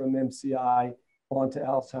going from MCI onto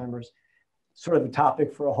Alzheimer's. Sort of a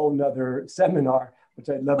topic for a whole nother seminar, which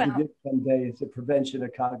I'd love to get someday. It's the prevention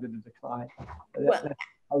of cognitive decline.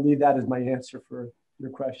 I'll leave that as my answer for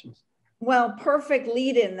your questions. Well, perfect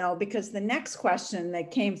lead in though, because the next question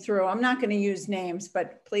that came through, I'm not going to use names,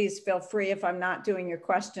 but please feel free if I'm not doing your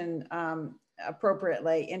question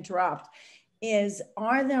appropriately, interrupt, is,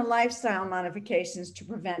 are there lifestyle modifications to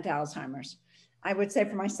prevent Alzheimer's? I would say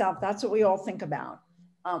for myself, that's what we all think about.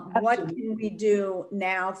 What can we do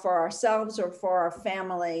now for ourselves or for our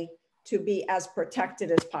family to be as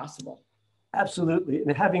protected as possible? Absolutely.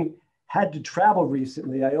 And having had to travel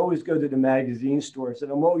recently, I always go to the magazine stores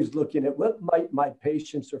and I'm always looking at what might my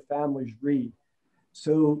patients or families read.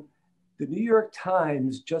 So the New York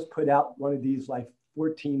Times just put out one of these like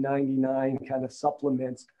 $14.99 kind of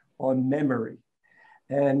supplements on memory.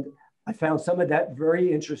 And I found some of that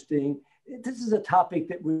very interesting. This is a topic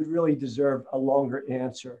that would really deserve a longer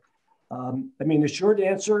answer. I mean, the short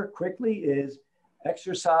answer quickly is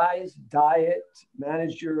exercise, diet,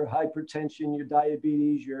 manage your hypertension, your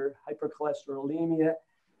diabetes, your hypercholesterolemia,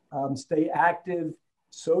 stay active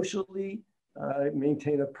socially,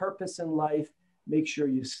 maintain a purpose in life, make sure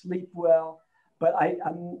you sleep well. But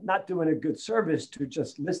I'm not doing a good service to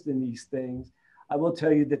just listing these things. I will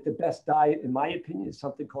tell you that the best diet, in my opinion, is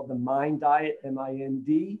something called the MIND diet,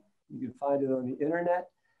 M-I-N-D. You can find it on the internet.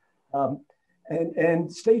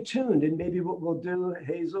 And stay tuned. And maybe what we'll do,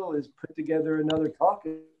 Hazel, is put together another talk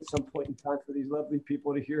at some point in time for these lovely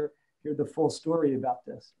people to hear the full story about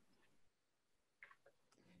this.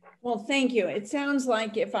 Well, thank you. It sounds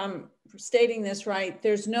like, if I'm stating this right,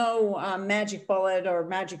 there's no magic bullet or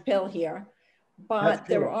magic pill here, but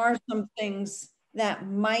there are some things that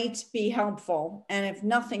might be helpful. And if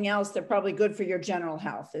nothing else, they're probably good for your general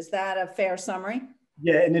health. Is that a fair summary?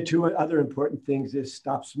 Yeah, and the two other important things is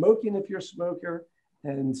stop smoking if you're a smoker.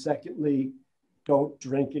 And secondly, don't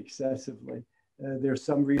drink excessively. There's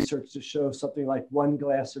some research to show something like 1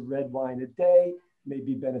 glass of red wine a day may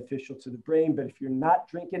be beneficial to the brain. But if you're not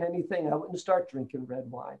drinking anything, I wouldn't start drinking red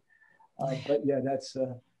wine. But yeah, that's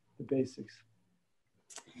the basics.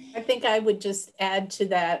 I think I would just add to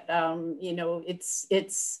that, you know,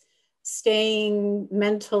 it's staying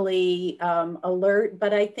mentally alert,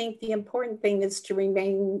 but I think the important thing is to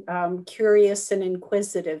remain curious and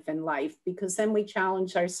inquisitive in life, because then we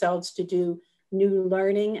challenge ourselves to do new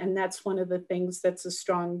learning. And that's one of the things that's a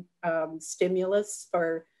strong stimulus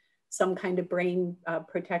for some kind of brain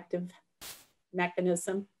protective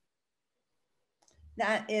mechanism.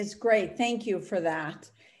 That is great. Thank you for that.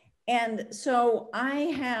 And so I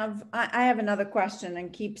have another question,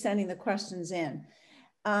 and keep sending the questions in.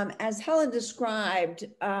 As Helle described,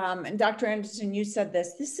 and Dr. Anderson, you said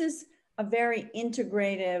this is a very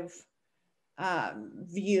integrative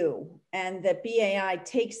view, and that BAI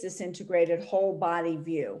takes this integrated whole body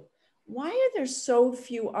view. Why are there so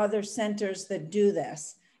few other centers that do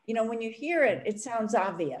this? You know, when you hear it, it sounds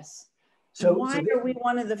obvious. So why are we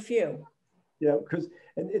one of the few? Yeah, because,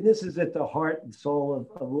 and this is at the heart and soul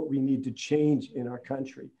of what we need to change in our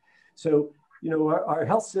country. So, you know, our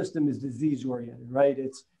health system is disease oriented, right?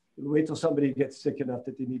 It's wait till somebody gets sick enough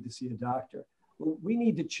that they need to see a doctor. Well, we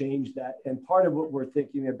need to change that. And part of what we're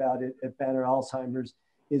thinking about at Banner Alzheimer's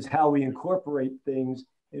is how we incorporate things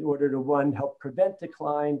in order to, one, help prevent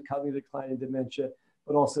decline, cognitive decline and dementia,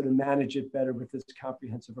 but also to manage it better with this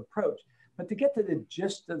comprehensive approach. But to get to the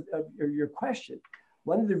gist of your question,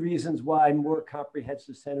 one of the reasons why more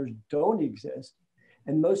comprehensive centers don't exist,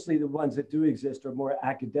 and mostly the ones that do exist are more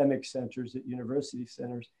academic centers at university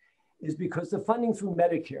centers, is because the funding through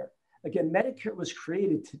Medicare. Again, Medicare was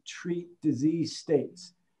created to treat disease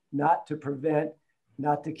states, not to prevent,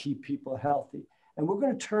 not to keep people healthy. And we're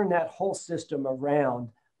going to turn that whole system around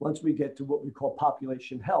once we get to what we call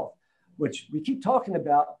population health, which we keep talking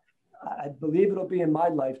about. I believe it'll be in my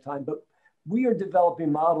lifetime, but we are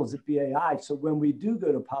developing models at BAI. So when we do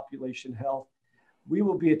go to population health, we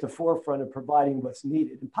will be at the forefront of providing what's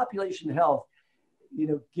needed. And population health, you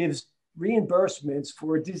know, gives reimbursements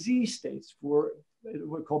for disease states, for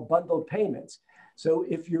what we call bundled payments. So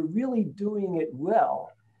if you're really doing it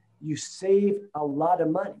well, you save a lot of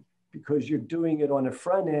money because you're doing it on the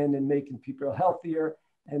front end and making people healthier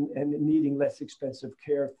and needing less expensive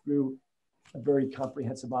care through a very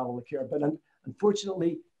comprehensive model of care. But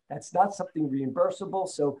unfortunately, that's not something reimbursable.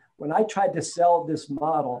 So when I tried to sell this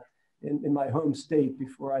model in my home state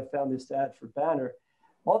before I found this ad for Banner,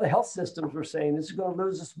 all the health systems were saying, this is going to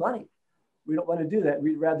lose us money. We don't want to do that.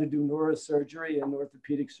 We'd rather do neurosurgery and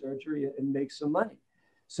orthopedic surgery and make some money.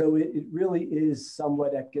 So it really is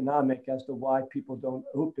somewhat economic as to why people don't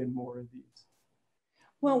open more of these.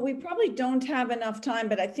 Well, we probably don't have enough time,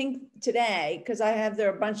 but I think today, because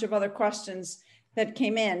there are a bunch of other questions that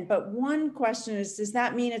came in, but one question is, does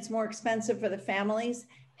that mean it's more expensive for the families?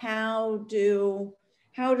 How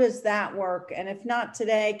does that work? And if not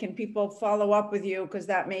today, can people follow up with you? Because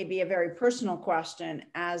that may be a very personal question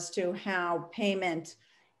as to how payment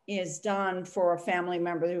is done for a family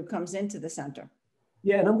member who comes into the center.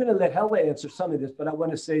 Yeah, and I'm going to let Helle answer some of this, but I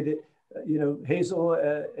want to say that, you know, Hazel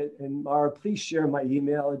and Mara, please share my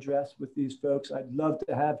email address with these folks. I'd love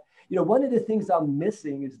to have, you know, one of the things I'm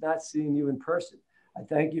missing is not seeing you in person. I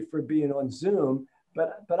thank you for being on Zoom,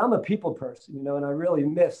 but I'm a people person, you know, and I really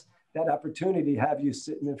miss that opportunity to have you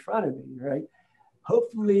sitting in front of me, right?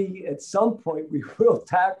 Hopefully at some point we will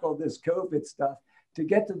tackle this COVID stuff to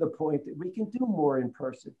get to the point that we can do more in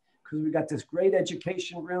person, because we got this great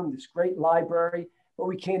education room, this great library, but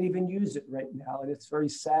we can't even use it right now. And it's very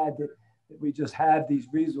sad that we just have these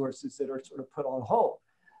resources that are sort of put on hold.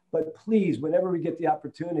 But please, whenever we get the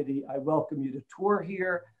opportunity, I welcome you to tour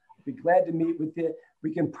here. I'd be glad to meet with you.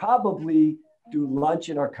 We can probably do lunch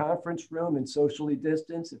in our conference room and socially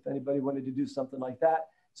distance if anybody wanted to do something like that.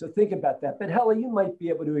 So think about that. But Helle, you might be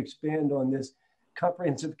able to expand on this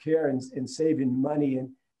comprehensive care and saving money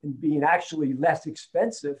in being actually less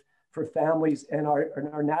expensive for families and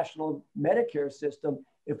our national Medicare system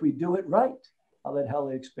if we do it right. I'll let Helle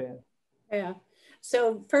expand. Yeah.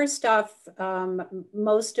 So first off,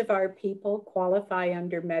 most of our people qualify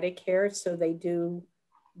under Medicare, so they do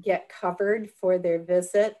get covered for their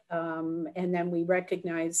visit. And then we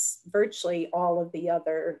recognize virtually all of the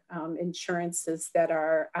other insurances that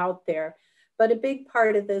are out there. But a big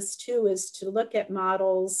part of this too is to look at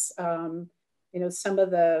models, you know, some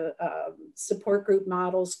of the support group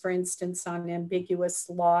models, for instance, on ambiguous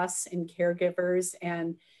loss in caregivers.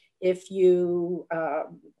 And if you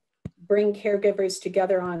bring caregivers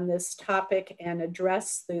together on this topic and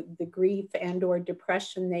address the grief and or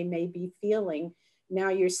depression they may be feeling, now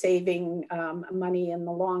you're saving money in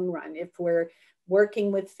the long run. If we're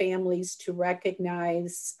working with families to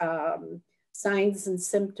recognize signs and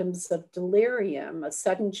symptoms of delirium, a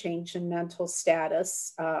sudden change in mental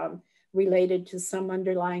status related to some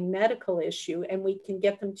underlying medical issue, and we can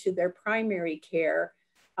get them to their primary care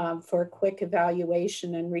for a quick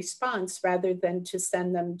evaluation and response rather than to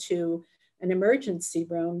send them to an emergency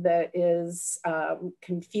room that is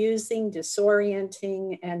confusing,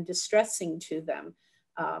 disorienting, and distressing to them.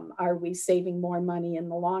 Are we saving more money in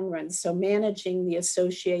the long run? So managing the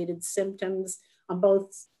associated symptoms on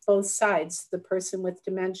both sides, the person with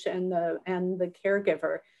dementia and the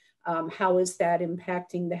caregiver, how is that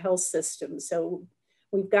impacting the health system? So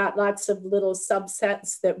we've got lots of little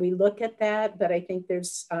subsets that we look at that, but I think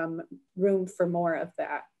there's room for more of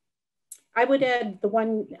that. I would add the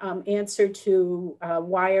one answer to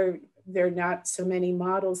why are there not so many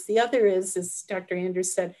models. The other is, as Dr.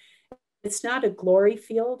 Anders said, it's not a glory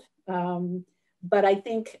field, but I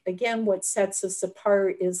think, again, what sets us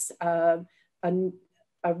apart is a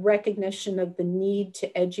recognition of the need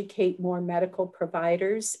to educate more medical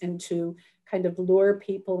providers and to kind of lure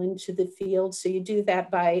people into the field. So you do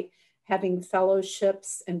that by having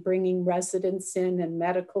fellowships and bringing residents in and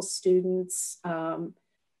medical students.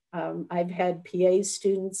 I've had PA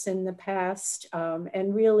students in the past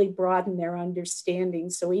and really broaden their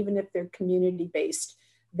understanding. So even if they're community-based,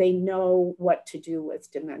 they know what to do with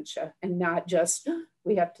dementia and not just,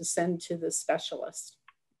 we have to send to the specialist.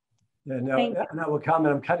 Yeah, no, and I will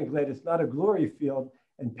comment, I'm kind of glad it's not a glory field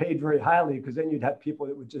and paid very highly, because then you'd have people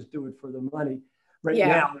that would just do it for the money. Right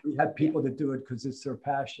now, we have people that do it because it's their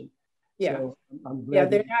passion. Yeah, so I'm glad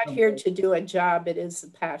they're not here to do a job, it is a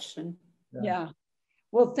passion. Yeah.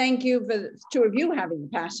 Well, thank you for the two of you having the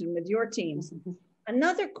passion with your teams.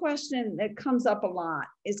 Another question that comes up a lot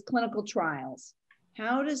is clinical trials.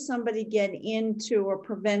 How does somebody get into a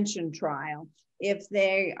prevention trial if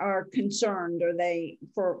they are concerned or they,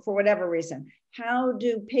 for whatever reason? How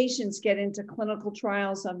do patients get into clinical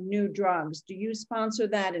trials of new drugs? Do you sponsor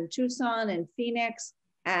that in Tucson and Phoenix?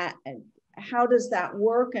 How does that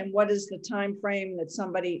work, and what is the time frame that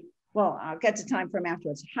somebody, well, I'll get to time frame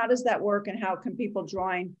afterwards. How does that work, and how can people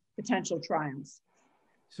join potential trials?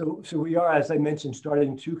 So we are, as I mentioned,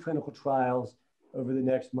 starting 2 clinical trials over the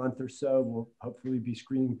next month or so. We'll hopefully be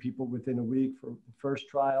screening people within a week for the first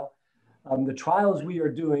trial. The trials we are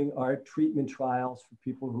doing are treatment trials for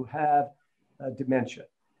people who have dementia.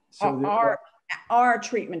 So are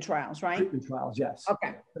treatment trials, right? Treatment trials, yes.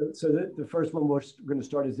 Okay. So the first one we're going to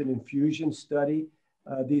start is an infusion study.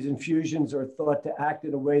 These infusions are thought to act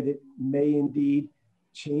in a way that may indeed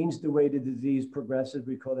change the way the disease progresses.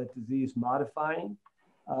 We call that disease modifying.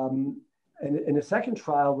 And the second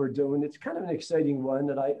trial we're doing, it's kind of an exciting one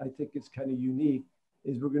that I think is kind of unique,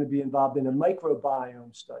 is we're going to be involved in a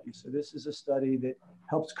microbiome study. So this is a study that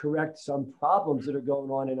helps correct some problems that are going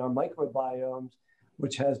on in our microbiomes,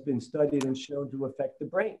 which has been studied and shown to affect the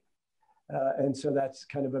brain. And so that's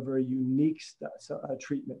kind of a very unique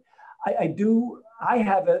treatment. I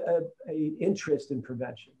have an interest in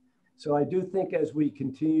prevention. So I do think as we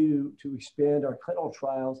continue to expand our clinical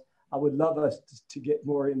trials, I would love us to get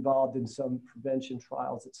more involved in some prevention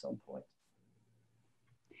trials at some point.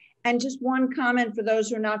 And just one comment for those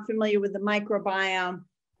who are not familiar with the microbiome.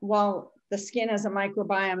 While the skin has a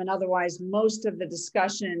microbiome and otherwise most of the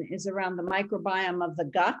discussion is around the microbiome of the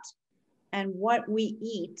gut and what we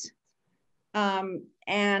eat. And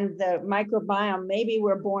the microbiome, maybe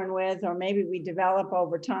we're born with, or maybe we develop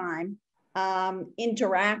over time,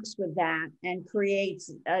 interacts with that and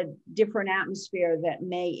creates a different atmosphere that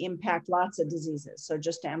may impact lots of diseases. So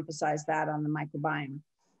just to emphasize that on the microbiome.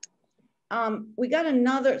 We got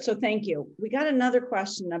another, so thank you. We got another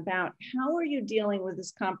question about how are you dealing with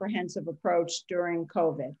this comprehensive approach during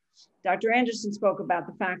COVID? Dr. Anderson spoke about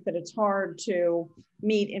the fact that it's hard to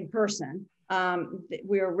meet in person.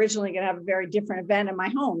 We were originally going to have a very different event in my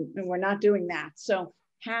home, and we're not doing that. So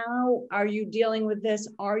How are you dealing with this?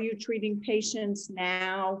 Are you treating patients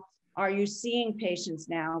now? Are you seeing patients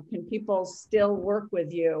now? Can people still work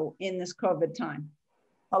with you in this COVID time?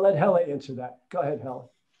 I'll let Helle answer that. Go ahead,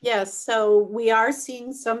 Helle. Yes, so we are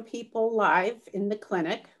seeing some people live in the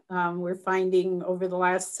clinic. We're finding over the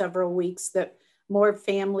last several weeks that more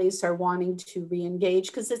families are wanting to re-engage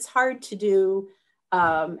because it's hard to do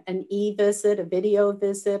an e-visit, a video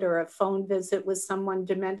visit, or a phone visit with someone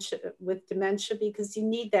with dementia because you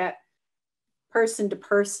need that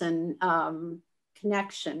person-to-person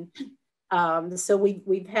connection. So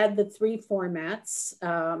we've had the three formats.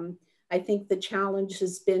 I think the challenge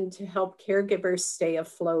has been to help caregivers stay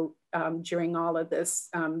afloat during all of this.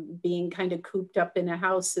 Being kind of cooped up in a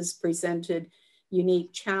house has presented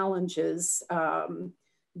unique challenges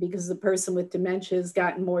because the person with dementia has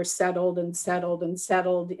gotten more settled and settled and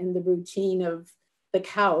settled in the routine of the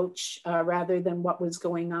couch rather than what was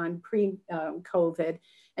going on pre-COVID.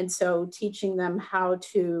 And so teaching them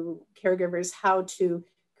caregivers how to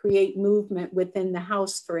create movement within the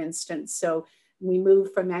house, for instance. So we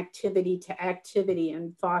move from activity to activity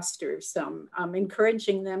and foster some,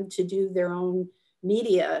 encouraging them to do their own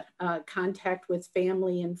media contact with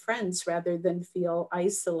family and friends rather than feel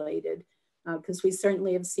isolated. Because we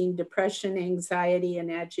certainly have seen depression, anxiety,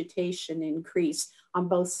 and agitation increase on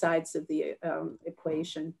both sides of the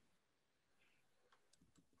equation.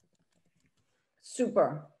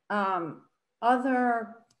 Super.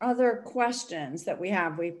 Other questions that we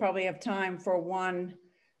have? We probably have time for one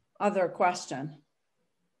other question.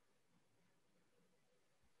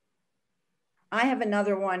 I have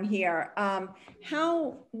another one here.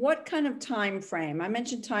 What kind of time frame? I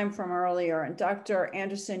mentioned time frame earlier, and Dr.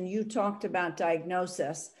 Anderson, you talked about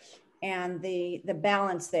diagnosis and the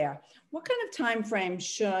balance there. What kind of time frame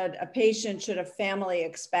should a family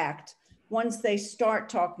expect once they start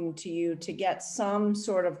talking to you to get some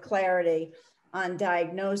sort of clarity on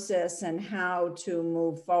diagnosis and how to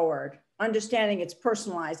move forward? Understanding it's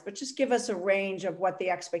personalized, but just give us a range of what the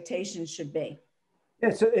expectations should be. Yeah,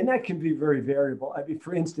 so, and that can be very variable. I mean,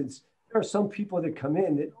 for instance, there are some people that come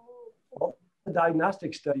in that all the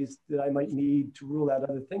diagnostic studies that I might need to rule out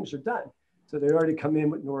other things are done. So they already come in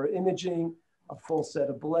with neuroimaging, a full set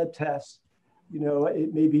of blood tests. You know,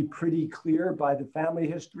 it may be pretty clear by the family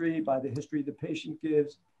history, by the history the patient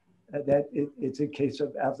gives, that it's a case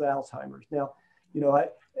of Alzheimer's. Now, you know,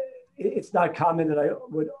 it's not common that I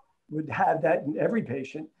would have that in every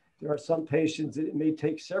patient. There are some patients that it may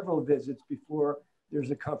take several visits before there's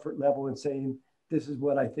a comfort level in saying, this is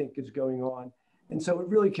what I think is going on. And so it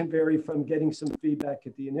really can vary from getting some feedback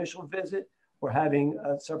at the initial visit or having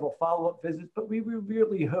several follow-up visits. But we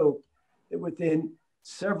really hope that within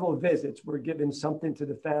several visits, we're giving something to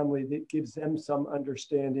the family that gives them some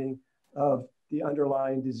understanding of the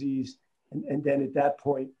underlying disease. And then at that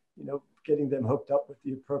point, you know, getting them hooked up with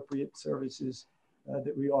the appropriate services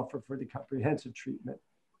that we offer for the comprehensive treatment.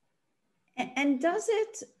 And does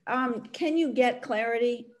it, can you get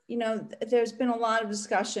clarity? You know, there's been a lot of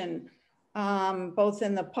discussion, both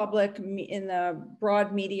in the public, in the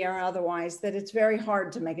broad media or otherwise, that it's very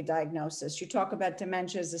hard to make a diagnosis. You talk about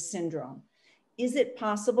dementia as a syndrome. Is it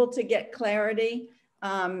possible to get clarity?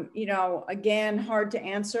 You know, again, hard to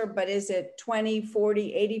answer, but is it 20,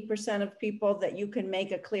 40, 80% of people that you can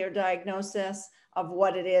make a clear diagnosis of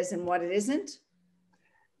what it is and what it isn't?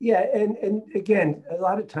 Yeah, and again, a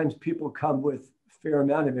lot of times people come with a fair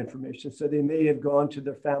amount of information. So they may have gone to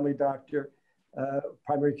their family doctor,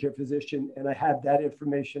 primary care physician, and I have that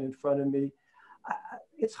information in front of me.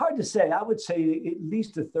 It's hard to say. I would say at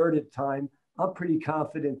least a third of the time, I'm pretty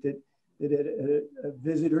confident that at a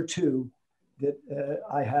visit or two that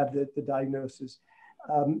I have the diagnosis.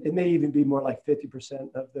 It may even be more like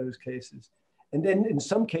 50% of those cases. And then in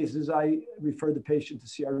some cases, I refer the patient to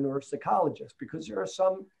see our neuropsychologist because there are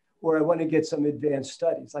some where I want to get some advanced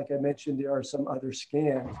studies. Like I mentioned, there are some other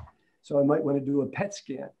scans. So I might want to do a PET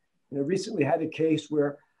scan. And I recently had a case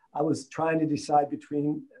where I was trying to decide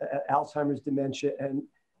between Alzheimer's dementia and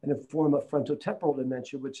a form of frontotemporal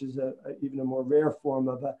dementia, which is even a more rare form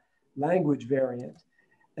of a language variant.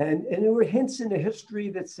 And there were hints in the history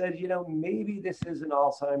that said, you know, maybe this is an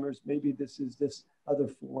Alzheimer's, maybe this is this other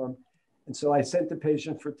form. And so I sent the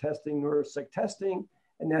patient for testing, neuropsych testing,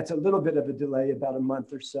 and that's a little bit of a delay, about a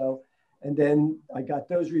month or so. And then I got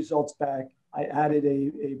those results back. I added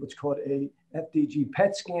a what's called a FDG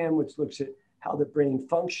PET scan, which looks at how the brain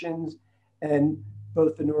functions. And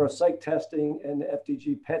both the neuropsych testing and the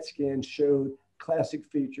FDG PET scan showed classic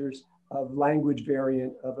features of language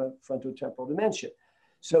variant of a frontotemporal dementia.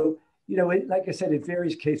 So, you know, like I said, it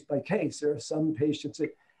varies case by case. There are some patients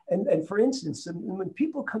that, And for instance, when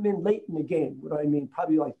people come in late in the game, what I mean,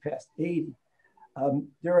 probably like past 80,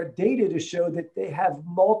 there are data to show that they have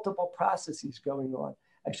multiple processes going on.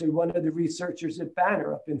 Actually, one of the researchers at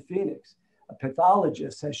Banner up in Phoenix, a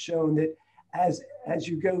pathologist, has shown that as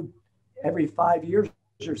you go every 5 years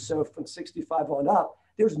or so from 65 on up,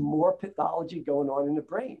 there's more pathology going on in the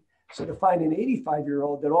brain. So to find an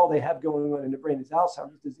 85-year-old that all they have going on in the brain is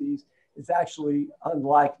Alzheimer's disease is actually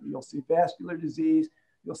unlikely. You'll see vascular disease.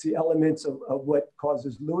 You'll see elements of what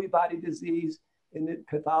causes Lewy body disease in the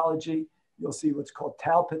pathology. You'll see what's called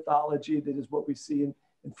tau pathology. That is what we see in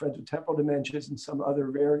frontotemporal dementias and some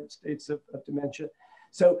other rare states of dementia.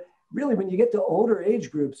 So really, when you get to older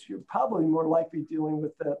age groups, you're probably more likely dealing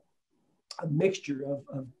with a mixture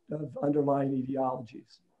of underlying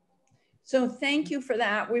etiologies. So thank you for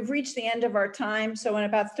that. We've reached the end of our time. So in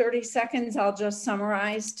about 30 seconds, I'll just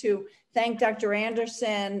summarize to thank Dr.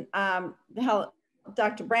 Anderson,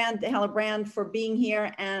 Dr. Helle Brand for being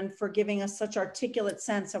here and for giving us such articulate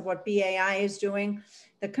sense of what BAI is doing,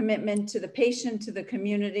 the commitment to the patient, to the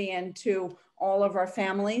community, and to all of our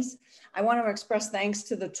families. I want to express thanks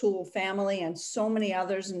to the Toole family and so many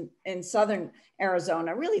others in Southern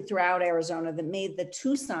Arizona, really throughout Arizona, that made the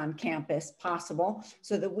Tucson campus possible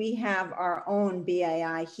so that we have our own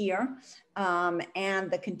BAI here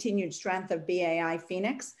and the continued strength of BAI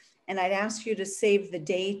Phoenix. And I'd ask you to save the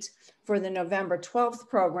date for the November 12th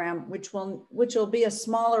program, which will be a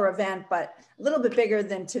smaller event, but a little bit bigger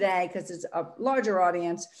than today because it's a larger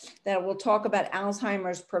audience, that will talk about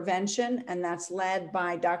Alzheimer's prevention. And that's led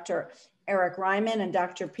by Dr. Eric Ryman and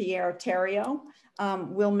Dr. Pierre Theriault.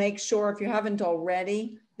 We'll make sure, if you haven't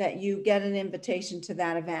already, that you get an invitation to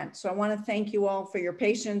that event. So I want to thank you all for your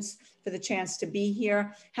patience, for the chance to be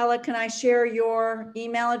here. Helle, can I share your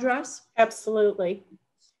email address? Absolutely.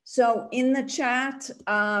 So in the chat,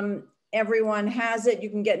 everyone has it. You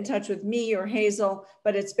can get in touch with me or Hazel,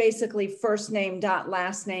 but it's basically first name dot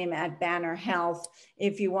last name at Banner Health.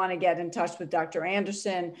 If you want to get in touch with Dr.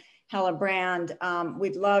 Anderson, Helle Brand,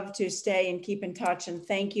 we'd love to stay and keep in touch. And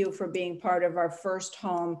thank you for being part of our first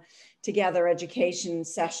Home Together education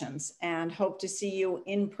sessions, and hope to see you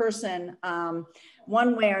in person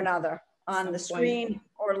one way or another on the screen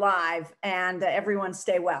or live. And everyone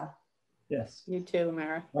stay well. Yes. You too,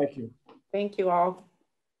 Mara. Thank you. Thank you all.